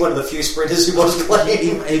 Or is he one of the few sprinters who wasn't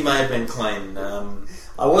clean? He may have been clean.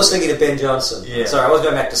 I was thinking of Ben Johnson. Yeah. Sorry, I was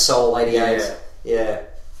going back to Seoul 88. Yeah.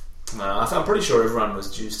 No, I'm pretty sure everyone was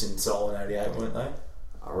juiced in Seoul in 88, weren't they?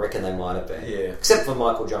 I reckon they might have been. Yeah. Except for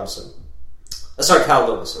Michael Johnson. Sorry, Carl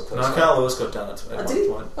Lewis. Of course. No, Carl Lewis got done at one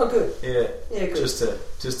point. Oh, good. Yeah. Yeah, good. Just to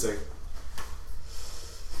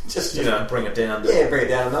bring it down. Bring it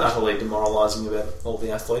down a notch. Utterly demoralising about all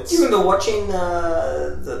the athletes. Do you remember watching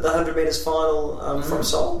the 100 metres final from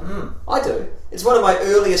Seoul? Mm. I do. It's one of my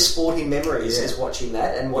earliest sporting memories is watching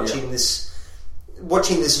that and watching this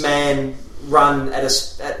man run at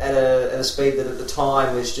a speed that at the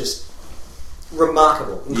time was just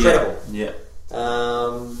remarkable, incredible. Yeah.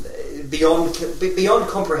 Beyond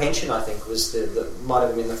comprehension, I think might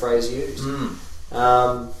have been the phrase used. Mm.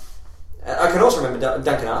 I can also remember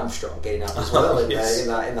Duncan Armstrong getting up as well in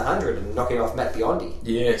the 100 and knocking off Matt Biondi.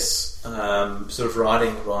 Yes, sort of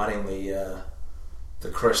riding the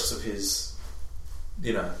crests of his,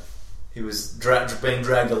 he was being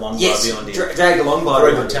dragged along by Biondi. Dragged along by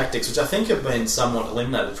very good tactics, which I think have been somewhat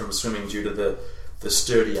eliminated from swimming due to the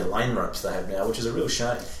sturdier lane ropes they have now, which is a real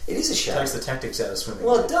shame. It is a shame. It takes the tactics out of swimming.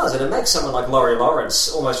 Well, it does, and it makes someone like Laurie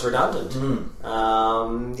Lawrence almost redundant.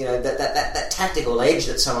 Mm. That tactical edge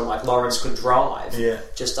that someone like Lawrence could drive,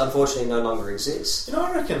 just unfortunately no longer exists.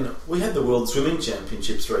 I reckon we had the World Swimming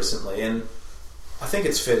Championships recently, and I think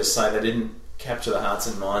it's fair to say they didn't capture the hearts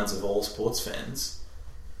and minds of all sports fans.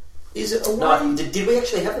 Is it a way? No, did we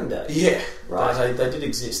actually have them, Dave? Yeah, right. They did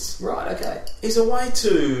exist. Right. Okay. Is a way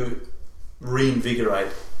to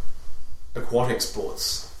reinvigorate aquatic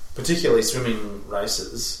sports, particularly swimming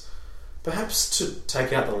races, perhaps to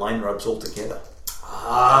take out the lane ropes altogether.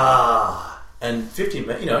 And 50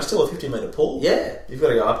 metre, still a 50 metre pool. Yeah. You've got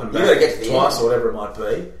to go up and back twice or whatever it might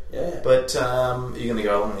be. Yeah. But you're going to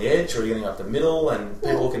go along the edge or you're going to go up the middle and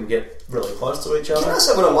people can get really close to each other. Can I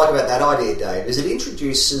say what I like about that idea, Dave, is it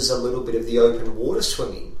introduces a little bit of the open water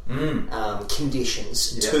swimming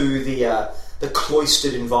conditions to the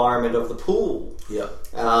cloistered environment of the pool. Yeah.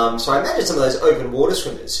 So I imagine some of those open water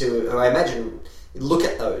swimmers who I imagine look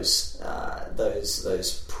at those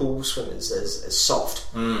pool swimmers as soft.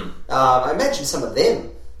 I imagine some of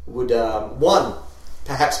them would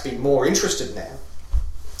perhaps be more interested now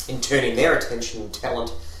in turning their attention and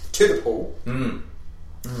talent to the pool. And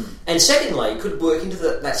secondly, could work into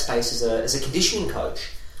that space as a conditioning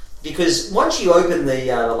coach, because once you open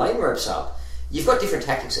the lane ropes up, you've got different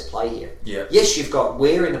tactics at play here. Yeah. Yes, you've got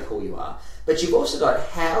where in the pool you are, but you've also got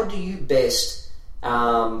how do you best,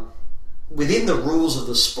 within the rules of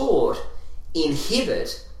the sport,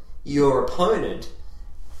 inhibit your opponent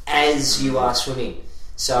as you are swimming.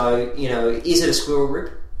 So, is it a squirrel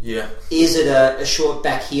rip? Yeah. Is it a short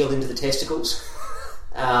back heel into the testicles?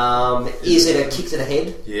 Is it a kick to the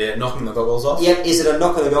head? Yeah, knocking the goggles off. Yeah, is it a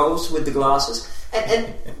knock of the goggles with the glasses?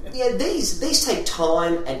 And these take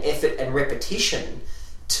time and effort and repetition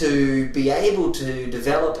to be able to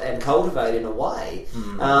develop and cultivate in a way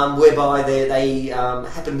whereby they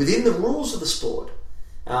happen within the rules of the sport,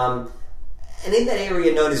 and in that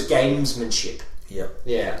area known as gamesmanship. Yep.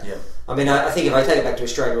 Yeah. Yep. I mean, I think if I take it back to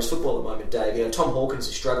Australian rules football at the moment, Dave, Tom Hawkins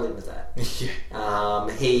is struggling with that. Yeah.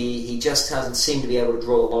 He just doesn't seem to be able to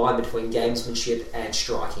draw the line between gamesmanship and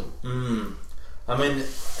striking. I mean,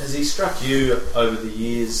 has he struck you over the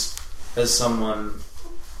years as someone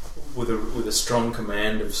with a strong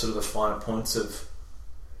command of sort of the finer points of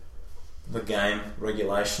the game,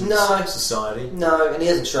 regulations, society? No, and he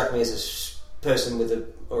hasn't struck me as a person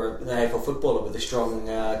or an AFL footballer with a strong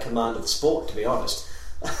command of the sport, to be honest.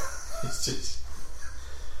 It's just...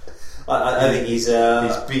 I think he's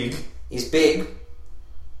big. He's big.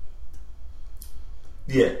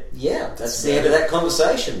 Yeah. Yeah, that's the end of that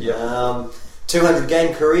conversation. Yeah. 200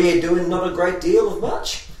 game career doing not a great deal of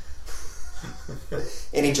much.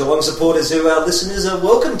 Any Geelong supporters who are listeners are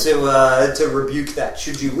welcome to rebuke that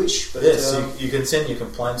should you wish. But, yes, you can send your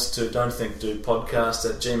complaints to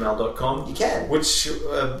don'tthinkdopodcast@gmail.com. You can. Which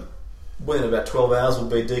within about 12 hours will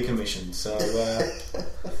be decommissioned. So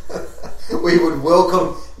we would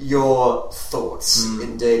welcome your thoughts,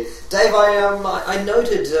 indeed. Dave, I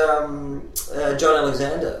noted John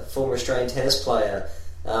Alexander, former Australian tennis player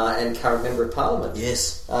and current Member of Parliament.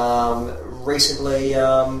 Yes. Recently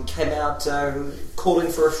came out calling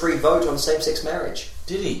for a free vote on same-sex marriage.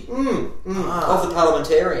 Did he? Of the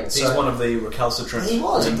parliamentarians. He's one of the recalcitrant He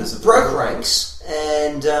was. members He of broke the ranks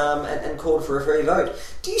and called for a free vote.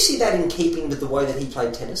 Do you see that in keeping with the way that he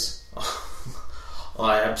played tennis?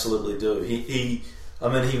 I absolutely do. He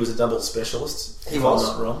was a double specialist. He if was.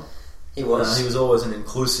 I'm not wrong. He was. He was always an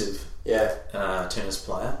inclusive Yeah. tennis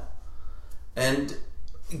player. And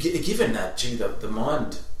given that, the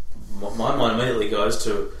mind, my mind immediately goes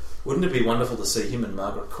to, wouldn't it be wonderful to see him and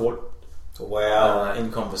Margaret Court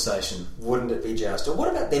in conversation? Wouldn't it be just? Or what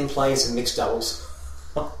about them playing some mixed doubles?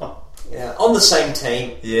 Yeah, on the same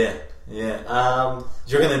team. Yeah. Do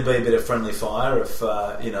you reckon there'd be a bit of friendly fire if,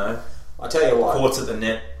 I tell you what, Court's at the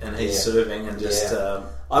net and he's serving and just I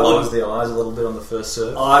close the eyes a little bit on the first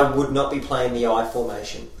serve? I would not be playing the I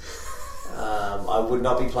formation. I would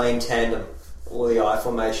not be playing tandem or the I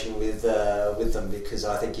formation with them, because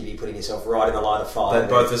I think you'd be putting yourself right in the line of fire. They'd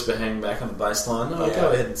both just be hanging back on the baseline.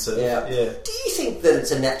 Go ahead and serve. Yeah. Yeah. Do you think that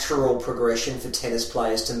it's a natural progression for tennis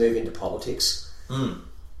players to move into politics?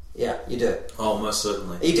 Yeah, you do. Oh, most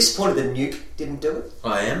certainly. Are you disappointed that Nuke didn't do it?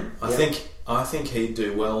 I am. I think he'd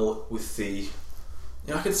do well with the.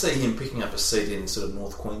 I could see him picking up a seat in sort of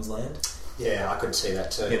North Queensland. Yeah, I could see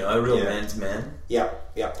that too. A real man's man. Yeah,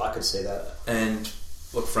 I could see that. And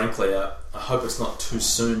look, frankly, I hope it's not too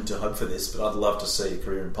soon to hope for this, but I'd love to see a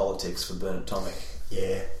career in politics for Bernard Tomic.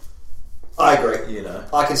 Yeah, I agree.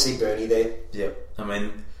 I can see Bernie there. Yep. I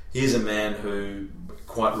mean, here's a man who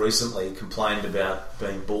quite recently complained about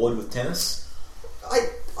being bored with tennis.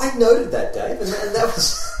 I noted that, Dave, and that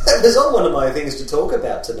was on one of my things to talk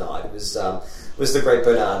about tonight. It was the great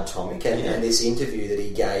Bernard Tomic and this interview that he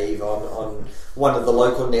gave on one of the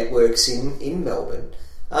local networks in Melbourne.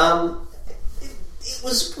 It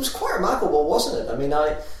was quite remarkable, wasn't it? I mean,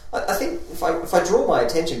 I think if I draw my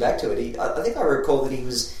attention back to it, I think I recall that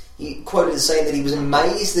he quoted as saying that he was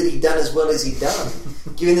amazed that he'd done as well as he'd done,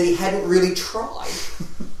 given that he hadn't really tried.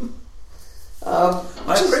 I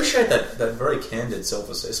appreciate that very candid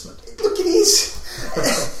self-assessment. Look, it is.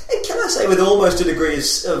 And can I say, with almost a degree of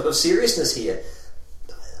seriousness here,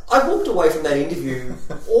 I walked away from that interview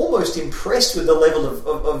almost impressed with the level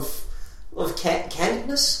of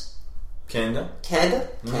candidness. Candor?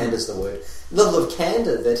 Candor's the word. The level of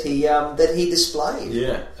candour that he displayed.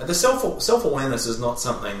 Yeah. And the self-awareness is not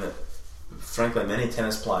something that, frankly, many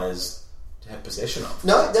tennis players have possession of.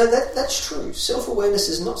 No, that's true. Self-awareness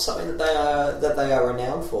is not something that they are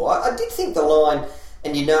renowned for. I did think the line,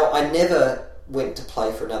 and I never went to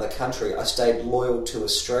play for another country. I stayed loyal to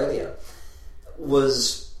Australia.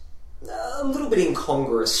 Was a little bit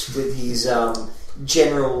incongruous with his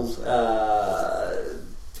general,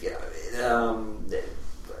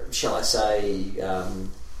 shall I say,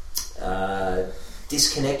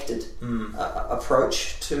 disconnected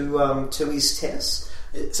approach to his tennis.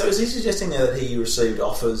 So is he suggesting that he received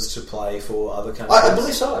offers to play for other countries? I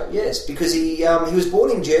believe so, yes, because he was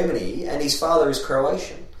born in Germany and his father is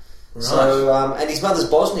Croatian. Right. So and his mother's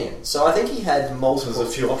Bosnian. So I think he had multiple. So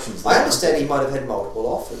there's a few options there. I understand he might have had multiple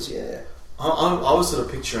offers, yeah. I was sort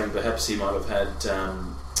of picturing perhaps he might have had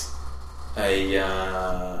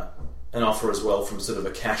an offer as well from sort of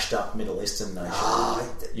a cashed up Middle Eastern nation.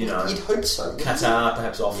 You'd hope so. Qatar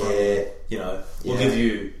perhaps offering, we'll give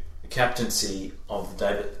you captaincy of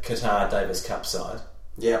the Qatar Davis Cup side.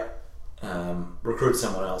 Yeah. Recruit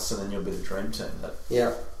someone else, and then you'll be the dream team.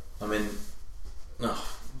 I mean,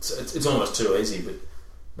 it's almost too easy. But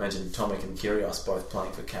imagine Tomic and Kyrgios both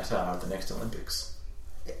playing for Qatar at the next Olympics.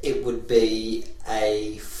 It would be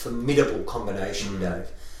a formidable combination, Dave.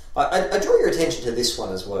 I draw your attention to this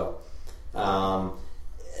one as well,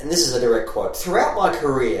 and this is a direct quote. Throughout my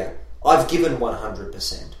career, I've given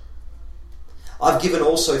 100%. I've given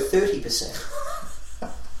also 30%.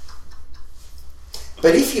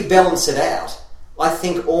 But if you balance it out, I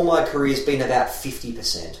think all my career's been about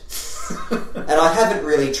 50%. And I haven't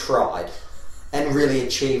really tried and really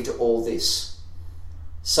achieved all this.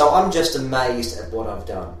 So I'm just amazed at what I've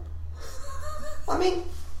done. I mean,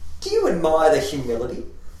 do you admire the humility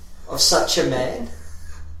of such a man?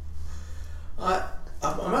 I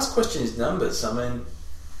must question his numbers. I mean,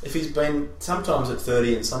 if he's been sometimes at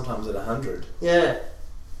 30 and sometimes at 100. Yeah.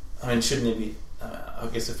 I mean, shouldn't he be... I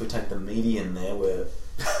guess if we take the median there, we're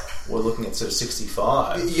looking at sort of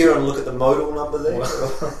 65. You're going to look at the modal number there?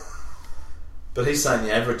 But he's saying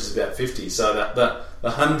the average is about 50, so that the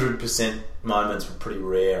 100% moments were pretty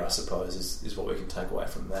rare, I suppose, is what we can take away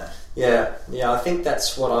from that. Yeah, I think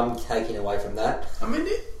that's what I'm taking away from that. I mean,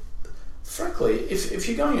 Frankly, if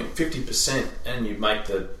you're going at 50% and you make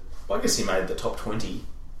I guess he made the top 20.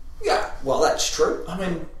 Yeah, well, that's true. I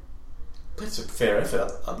mean, that's a fair effort.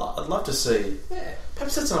 I'd love to see. Yeah.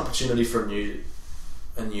 Perhaps that's an opportunity for a new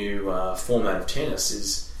format of tennis.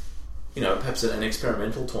 Is perhaps an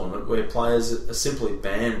experimental tournament where players are simply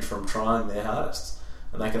banned from trying their hardest,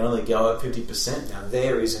 and they can only go at 50%. Now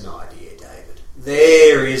there is an idea, David.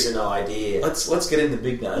 There is an idea. Let's get in the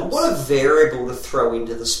big names. What a variable to throw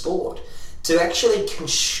into the sport to actually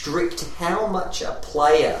constrict how much a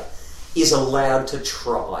player is allowed to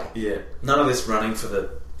try. Yeah, none of this running for the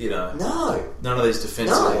No. None of these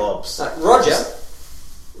defensive lobs.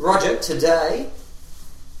 Roger, today,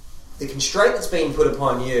 the constraint that's been put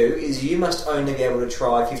upon you is you must only be able to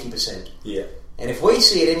try 50%. Yeah. And if we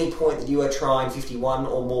see at any point that you are trying 51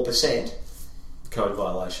 or more percent... Code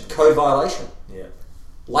violation. Yeah.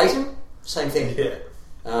 Leighton, same thing. Yeah.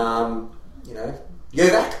 Jovac.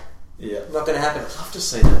 Yeah. Not going to happen. I'd love to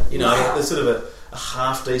see that. There's sort of a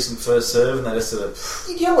half-decent first serve and they just sort of...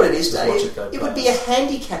 You know what it is, Dave? It would be a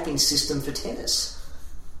handicapping system for tennis.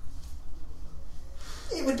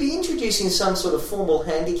 It would be introducing some sort of formal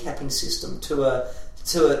handicapping system to a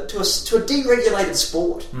deregulated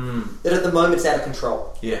sport that at the moment is out of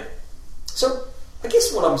control. Yeah. So I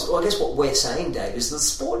guess what we're saying, Dave, is the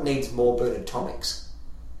sport needs more Bernard Tomics.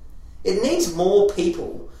 It needs more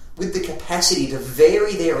people with the capacity to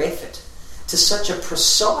vary their effort to such a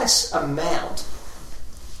precise amount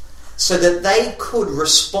so that they could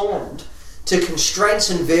respond to constraints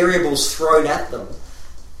and variables thrown at them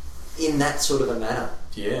in that sort of a manner.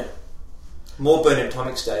 Yeah. More Bernard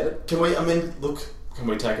Tomics, David. Can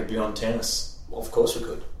we take it beyond tennis? Well, of course we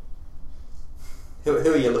could. Who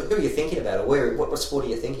are you thinking about, or what sport are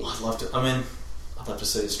you thinking? I'd love to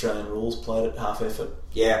see Australian rules played at half effort.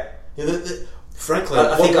 Yeah. Frankly,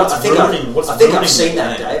 I think I've seen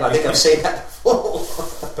that, Dave. I think I've seen that before.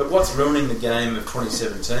 But what's ruining the game of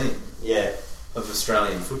 2017? Yeah. Of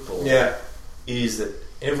Australian football. Yeah. Is that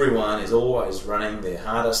everyone is always running their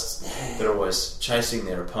hardest. Yeah. They're always chasing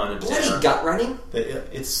their opponent down. Bloody gut running.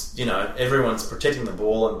 It's everyone's protecting the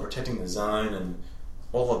ball and protecting the zone and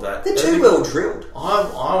all of that. They're too well drilled.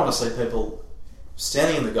 I want to see people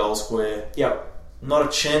standing in the goal square. Yep. Not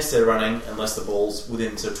a chance they're running unless the ball's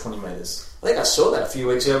within 20 metres. I think I saw that a few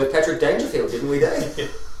weeks ago with Patrick Dangerfield, didn't we, Dave? Yeah.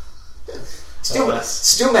 Still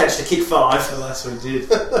managed to kick 5. Alas, we did.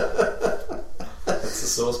 That's the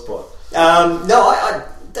sore spot.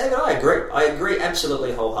 David, I agree. I agree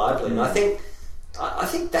absolutely wholeheartedly. And I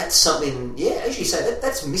think that's something, as you say,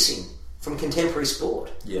 that's missing from contemporary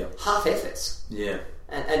sport. Yeah. Half efforts. Yeah.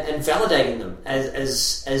 And validating them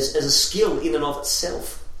as a skill in and of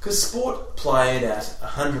itself. Because sport played at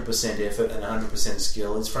 100% effort and 100%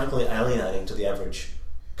 skill is frankly alienating to the average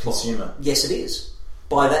consumer. Well, yes, it is.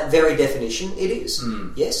 By that very definition, it is.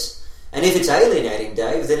 Yes. And if it's alienating,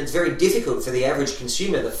 Dave, then it's very difficult for the average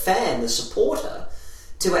consumer, the fan, the supporter,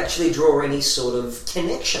 to actually draw any sort of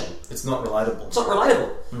connection. It's not relatable. It's not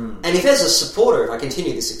relatable. And if as a supporter, if I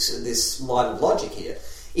continue this line of logic here,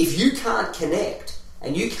 if you can't connect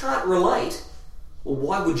and you can't relate, well,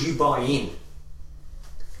 why would you buy in?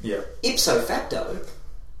 Yeah. Ipso facto,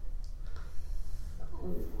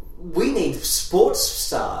 we need sports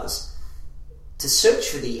stars to search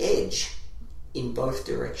for the edge in both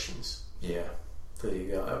directions. Yeah, there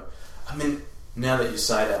you go. I mean, now that you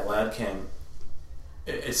say it out loud, Cam,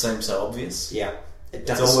 it seems so obvious. Yeah,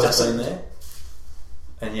 it's always been there,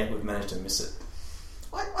 and yet we've managed to miss it.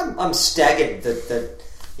 I'm staggered that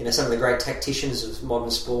some of the great tacticians of modern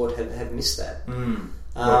sport have missed that.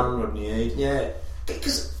 Rodney Eade. Yeah.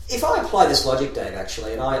 Because if I apply this logic, Dave,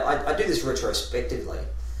 actually, and I do this retrospectively,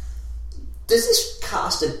 does this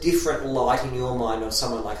cast a different light in your mind on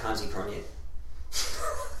someone like Hansi Cronje?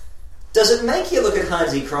 Does it make you look at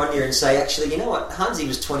Hansi Cronje and say, actually, you know what, Hansi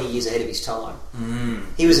was 20 years ahead of his time.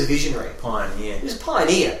 He was a visionary. Pioneer. He was a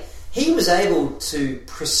pioneer. He was able to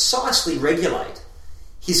precisely regulate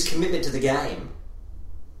his commitment to the game.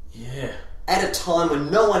 Yeah. At a time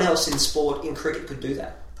when no one else in sport, in cricket, could do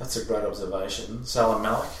that. That's a great observation. Salim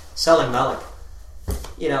Malik,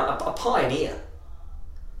 a pioneer.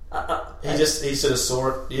 He sort of saw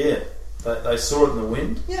it. Yeah, they saw it in the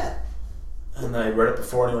wind. Yeah, and they read it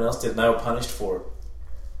before anyone else did. And they were punished for it.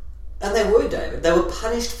 And they were, David. They were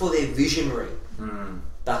punished for their visionary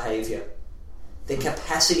behaviour, their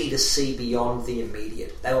capacity to see beyond the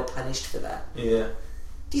immediate. They were punished for that. Yeah.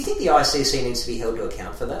 Do you think the ICC needs to be held to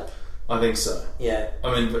account for that? I think so. Yeah.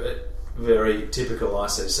 I mean, very typical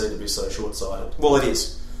ICC to be so short-sighted. Well, it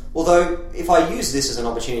is. Although, if I use this as an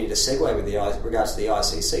opportunity to segue with regards to the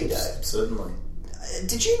ICC, Dave. Certainly.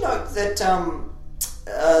 Did you note that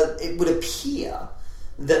it would appear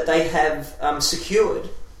that they have secured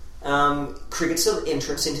cricket's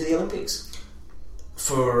entrance into the Olympics.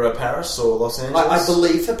 For Paris or Los Angeles? I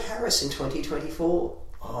believe for Paris in 2024.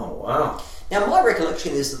 Oh, wow. Now, my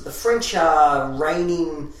recollection is that the French are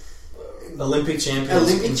reigning Olympic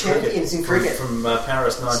champions in cricket. From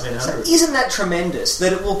Paris 1900. So isn't that tremendous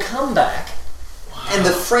that it will come back and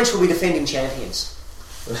the French will be defending champions?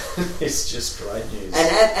 It's just great news.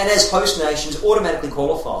 And as host nations automatically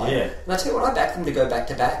qualify. Yeah. And I tell you what, I back them to go back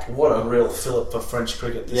to back. What a real fillip for French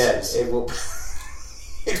cricket this is. It will.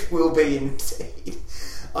 It will be indeed.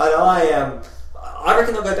 I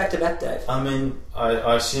reckon they'll go back to back, Dave. I mean,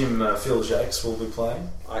 I assume Phil Jacques will be playing.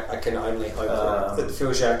 I can only hope that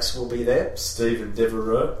Phil Jacques will be there. Stephen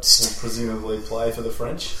Devereux will presumably play for the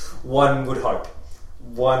French. One would hope.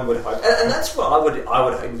 And that's what I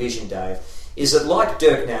would envision, Dave. Is that like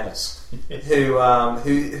Dirk Nannes, who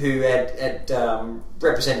at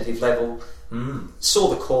representative level saw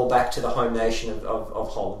the call back to the home nation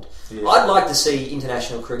of Holland. Yeah. I'd like to see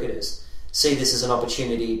international cricketers see this as an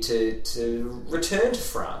opportunity to return to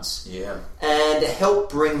France and help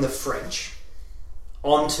bring the French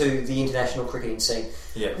onto the international cricketing scene.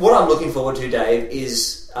 Yeah. What I'm looking forward to, Dave,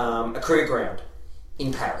 is a cricket ground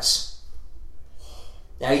in Paris.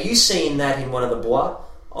 Now, you seen that in one of the Bois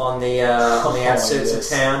on the outskirts of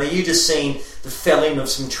town? Are you just seeing the felling of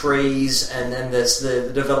some trees and then there's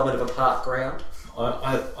the development of a park ground?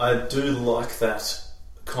 I do like that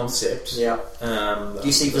concept. Yeah. Do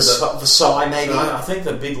you see Versailles maybe? I think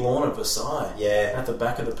the big lawn of Versailles. Yeah. At the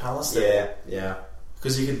back of the palace there. Yeah.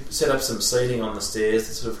 Because you could set up some seating on the stairs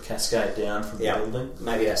that sort of cascade down from the building.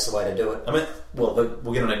 Maybe that's the way to do it. I mean, well,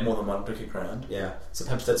 we're going to need more than one cricket ground. Yeah. So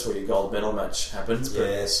perhaps that's where your gold medal match happens. But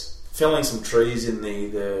yes. Felling some trees in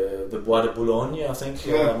the Bois de Boulogne, I think,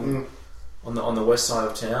 on the west side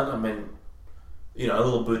of town. I mean, a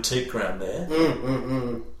little boutique ground there.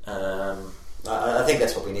 I think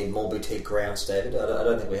that's what we need, more boutique grounds, David. I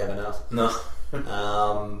don't think we have enough. No.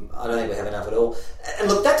 I don't think we have enough at all. And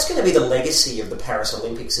look, that's going to be the legacy of the Paris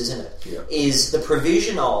Olympics, isn't it? Yeah. Is the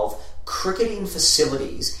provision of cricketing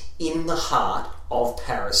facilities in the heart of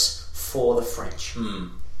Paris for the French.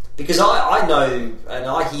 Because I know, and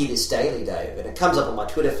I hear this daily, Dave, and it comes up on my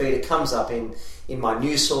Twitter feed, it comes up in my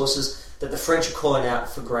news sources, that the French are calling out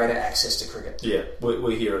for greater access to cricket. Yeah,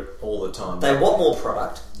 we hear it all the time. They want more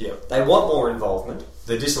product. Yeah. They want more involvement.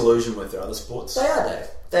 They're disillusioned with their other sports. They are, Dave.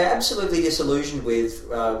 They're absolutely disillusioned with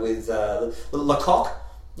Le Coq,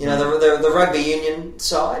 the rugby union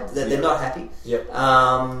side. They're not happy. Yep.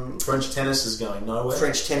 French tennis is going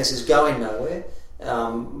nowhere.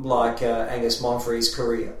 Like Angus Monfrey's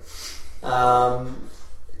career.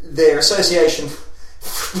 Their association...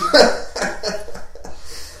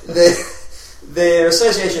 Their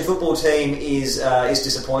association football team is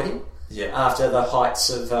disappointing. Yeah. After the heights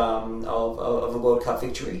of a World Cup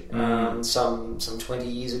victory, some 20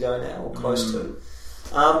 years ago now, or close to.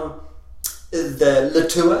 The Le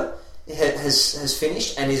Tour has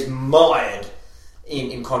finished and is mired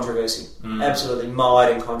in controversy. Absolutely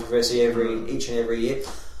mired in controversy each and every year.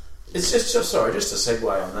 It's just to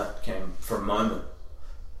segue on that, Cam, for a moment.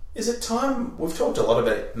 Is it time? We've talked a lot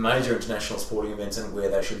about major international sporting events and where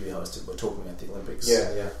they should be hosted. We're talking about the Olympics.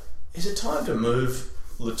 Yeah. Is it time to move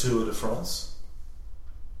Le Tour de France?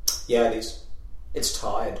 Yeah, it is. It's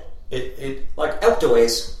tired. It like Alpe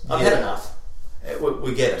d'Huez. I've had enough.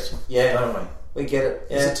 We get it. Yeah, don't we? We get it.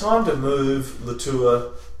 Yeah. Is it time to move Le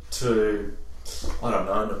Tour to, I don't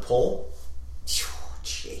know, Nepal?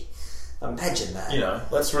 Gee, imagine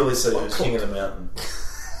that. Let's really see who's king of the mountain.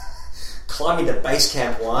 Climbing to base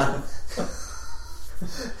camp 1.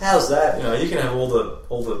 How's that? You can have all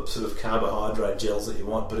the sort of carbohydrate gels that you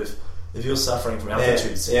want, but if you're suffering from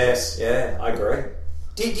altitude sickness, I agree.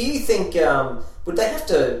 Do you think would they have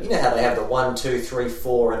to? You know how they have the 1, 2, 3,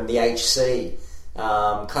 4 and the HC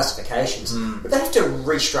classifications? Would they have to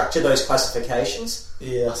restructure those classifications?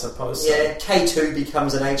 Yeah, I suppose. Yeah, so. K2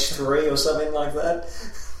 becomes an H3 or something like that.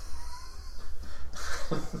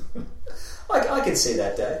 I can see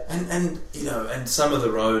that, Dave. And some of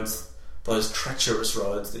the roads, those treacherous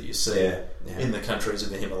roads that you see in the countries of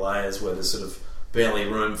the Himalayas, where there's sort of barely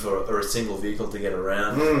room for a single vehicle to get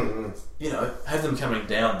around. Have them coming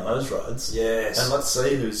down those roads. Yes. And let's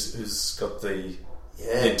see who's got the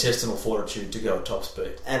intestinal fortitude to go at top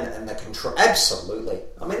speed. And the control. Absolutely.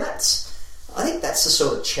 I mean, I think that's the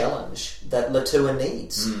sort of challenge that Le Tour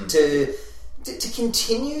needs to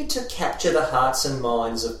continue to capture the hearts and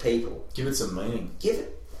minds of people. Give it some meaning. Give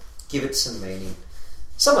it some meaning.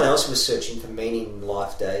 Someone else was searching for meaning in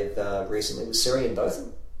life, Dave, recently, was Syrian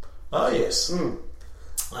Botham. Oh, yes.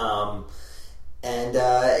 And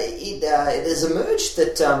it has emerged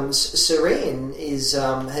that Serene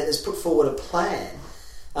has put forward a plan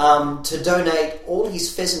to donate all his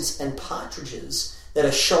pheasants and partridges that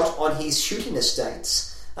are shot on his shooting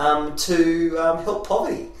estates to help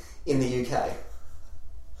poverty in the UK.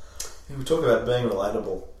 We talk about being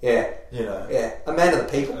relatable. Yeah. Yeah. A man of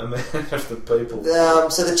the people. A man of the people.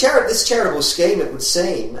 So this charitable scheme, it would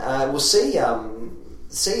seem, will see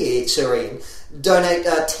Serene donate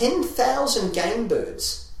 10,000 game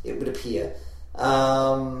birds, it would appear,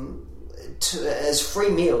 as free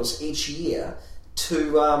meals each year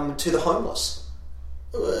to the homeless.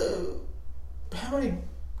 How many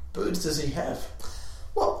birds does he have?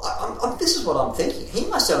 Well, this is what I'm thinking. He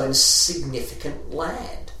must own significant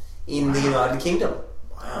land in the United Kingdom.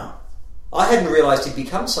 Wow. I hadn't realised he'd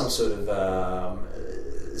become some sort of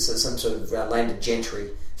landed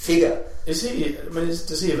gentry figure. Is he? I mean,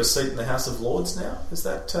 does he have a seat in the House of Lords now? Is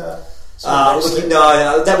that?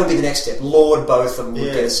 No, that would be the next step. Lord Botham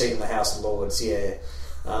would get a seat in the House of Lords. Yeah.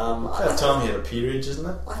 That time he had a peerage, isn't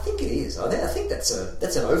it? I think it is. I think that's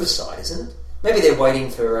an oversight, isn't it? Maybe they're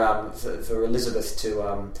waiting for Elizabeth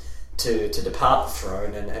to depart the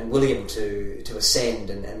throne and William to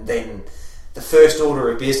ascend, and then the first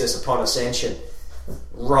order of business upon ascension: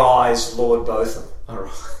 rise, Lord Botham.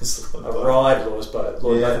 Arise, Lord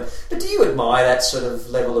Botham. But do you admire that sort of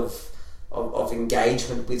level of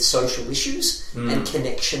engagement with social issues and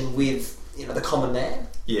connection with the common man?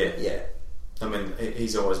 Yeah. Yeah. I mean,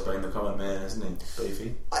 he's always been the common man, hasn't he,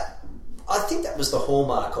 Beefy? I think that was the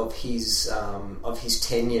hallmark of his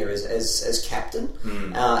tenure as captain,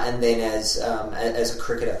 and then as a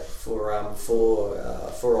cricketer for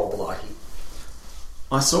Old Blighty.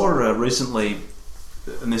 I saw recently,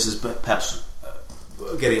 and this is perhaps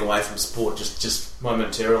getting away from sport just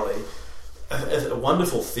momentarily, a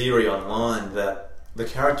wonderful theory online that the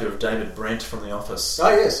character of David Brent from The Office,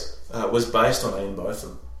 was based on Ian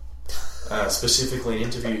Botham. Specifically, an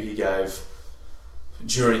interview he gave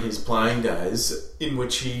during his playing days, in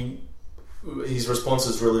which his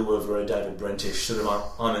responses really were very David Brentish, sort of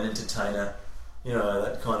I'm an entertainer,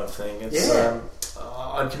 that kind of thing.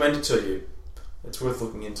 I'd commend it to you. It's worth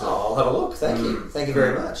looking into. I'll have a look. Thank you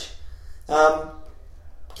very much.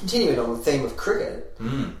 Continuing on the theme of cricket,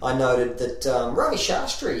 I noted that Ravi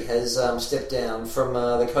Shastri has stepped down from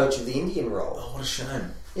the coach of the Indian role. Oh, what a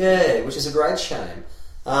shame! Yeah, which is a great shame.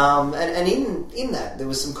 And in that there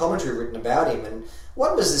was some commentary written about him, and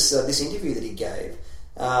one was this interview that he gave,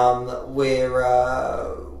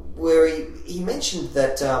 where he mentioned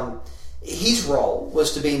that his role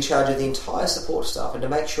was to be in charge of the entire support staff and to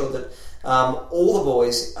make sure that all the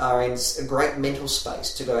boys are in a great mental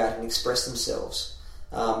space to go out and express themselves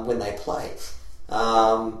when they play.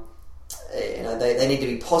 They need to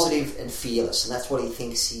be positive and fearless, and that's what he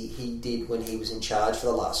thinks he did when he was in charge for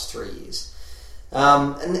the last 3 years.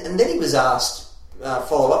 And then he was asked a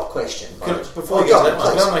follow-up question. Before you get to that,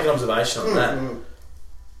 can I make an observation on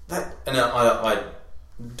that? And I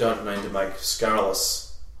don't mean to make scurrilous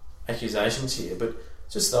accusations here, but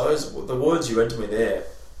just the words you read to me there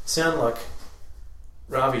sound like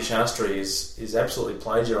Ravi Shastri is absolutely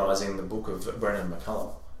plagiarising the book of Brendan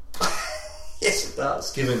McCullum. Yes, it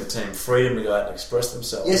does. Giving the team freedom to go out and express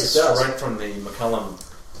themselves. Yes, it does. Straight from the McCullum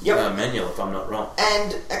manual, if I'm not wrong.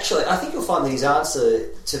 And actually, I think you'll find that his answer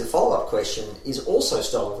to the follow-up question is also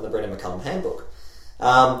stolen from the Brendan McCullum handbook.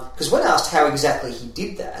 Because when asked how exactly he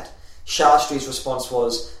did that, Shastri's response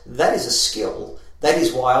was, "That is a skill. That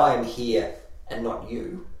is why I am here and not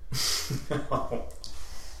you."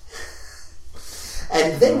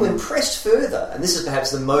 And then when pressed further, and this is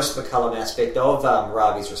perhaps the most McCullum aspect of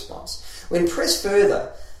Ravi's response, when pressed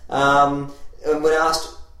further, and when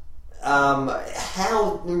asked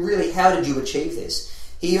how did you achieve this,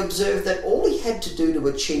 he observed that all he had to do to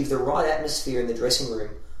achieve the right atmosphere in the dressing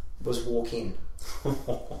room was walk in.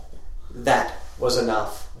 That was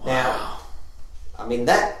enough. Wow. Now, I mean,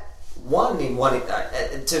 that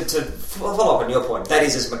to follow up on your point, that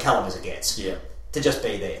is as McCullum as it gets. Yeah. To just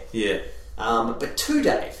be there. Yeah. But to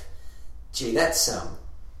Dave, gee, that's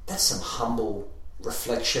some humble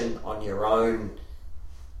reflection on your own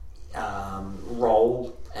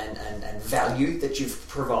role and value that you've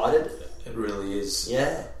provided. It really is.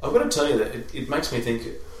 Yeah. I've got to tell you that it makes me think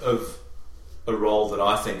of a role that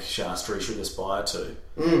I think Shastri should aspire to.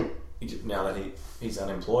 Now that he's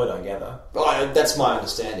unemployed, I gather. Well, that's my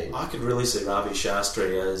understanding. I could really see Ravi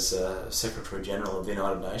Shastri as Secretary General of the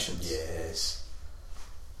United Nations. Yes.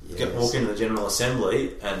 Walk into the General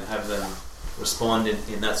Assembly and have them respond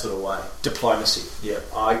in that sort of way. Diplomacy. Yeah.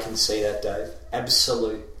 I can see that, Dave.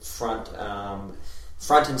 Absolute front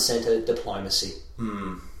and centre diplomacy.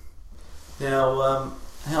 Now,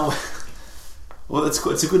 how... Well,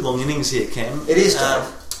 it's a good long innings here, Cam. It is, Dave.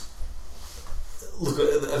 Look,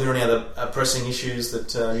 are there any other pressing issues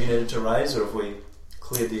that you needed to raise, or have we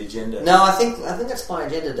cleared the agenda? No, I think that's my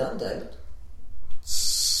agenda done, David.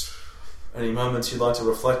 Any moments you'd like to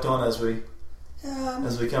reflect on as we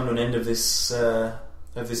come to an end of this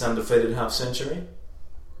undefeated half century?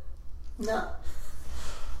 No.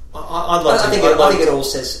 I think it all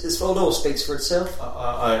says it all speaks for itself.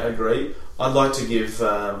 I agree. I'd like to give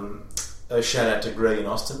a shout out to Greg in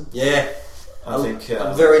Austin. Yeah. I think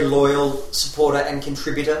a very loyal supporter and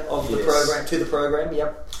contributor of the program.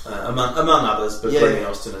 Yep. Among others, but Greg in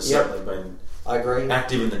Austin has certainly been. I agree.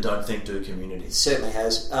 Active in the Don't Think Do community. It certainly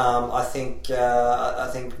has. I think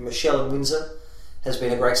Michelle in Windsor has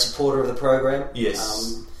been a great supporter of the program.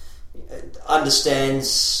 Yes.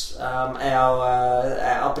 Understands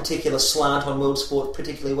our particular slant on world sport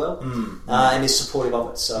particularly well, and is supportive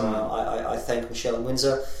of it. So I thank Michelle in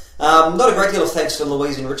Windsor. Not a great deal of thanks for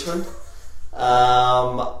Louise in Richmond.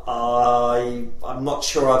 I'm not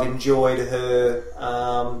sure I've enjoyed her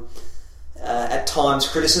at times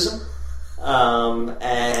criticism,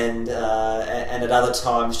 and at other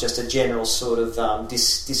times just a general sort of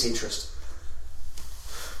disinterest.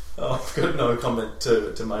 I've got no comment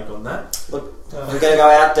to make on that. Look, we're going to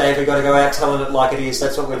go out, Dave. We've got to go out telling it like it is.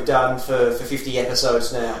 That's what we've done for 50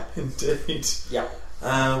 episodes now. Indeed. Yeah.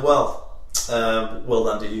 Well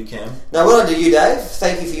done to you, Cam. No, well done to you, Dave.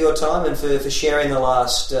 Thank you for your time and for sharing the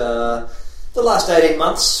last 18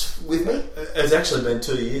 months with me. It's actually been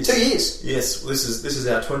 2 years. 2 years. Yes, this is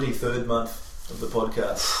our 23rd month of the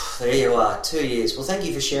podcast. There you are, 2 years. Well, thank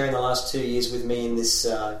you for sharing the last 2 years with me in this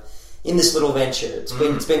little venture. It's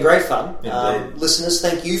been great fun. Listeners,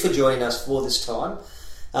 thank you for joining us for this time.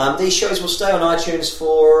 These shows will stay on iTunes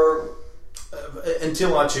for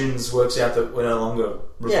until iTunes works out that we're no longer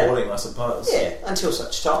recording, I suppose. Yeah, until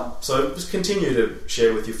such time. So just continue to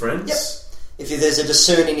share with your friends. Yep. If there's a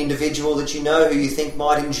discerning individual that you know who you think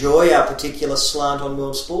might enjoy our particular slant on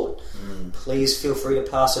world sport, please feel free to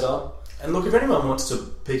pass it on. And look, if anyone wants to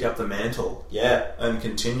pick up the mantle and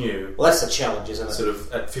continue... Well, that's the challenge, isn't it? Sort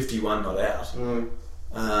of at 51 not out.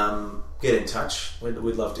 Get in touch. We'd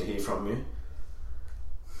love to hear from you.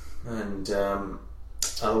 And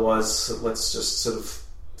otherwise, let's just sort of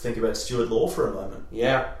think about Stuart Law for a moment.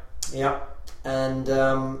 Yeah. And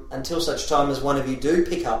until such time as one of you do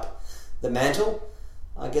pick up the mantle,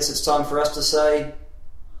 I guess it's time for us to say,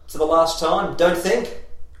 for the last time, don't think.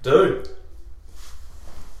 Do.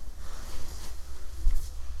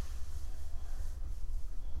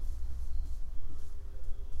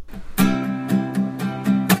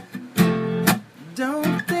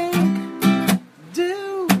 Don't think,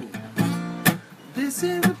 do. This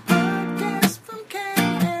is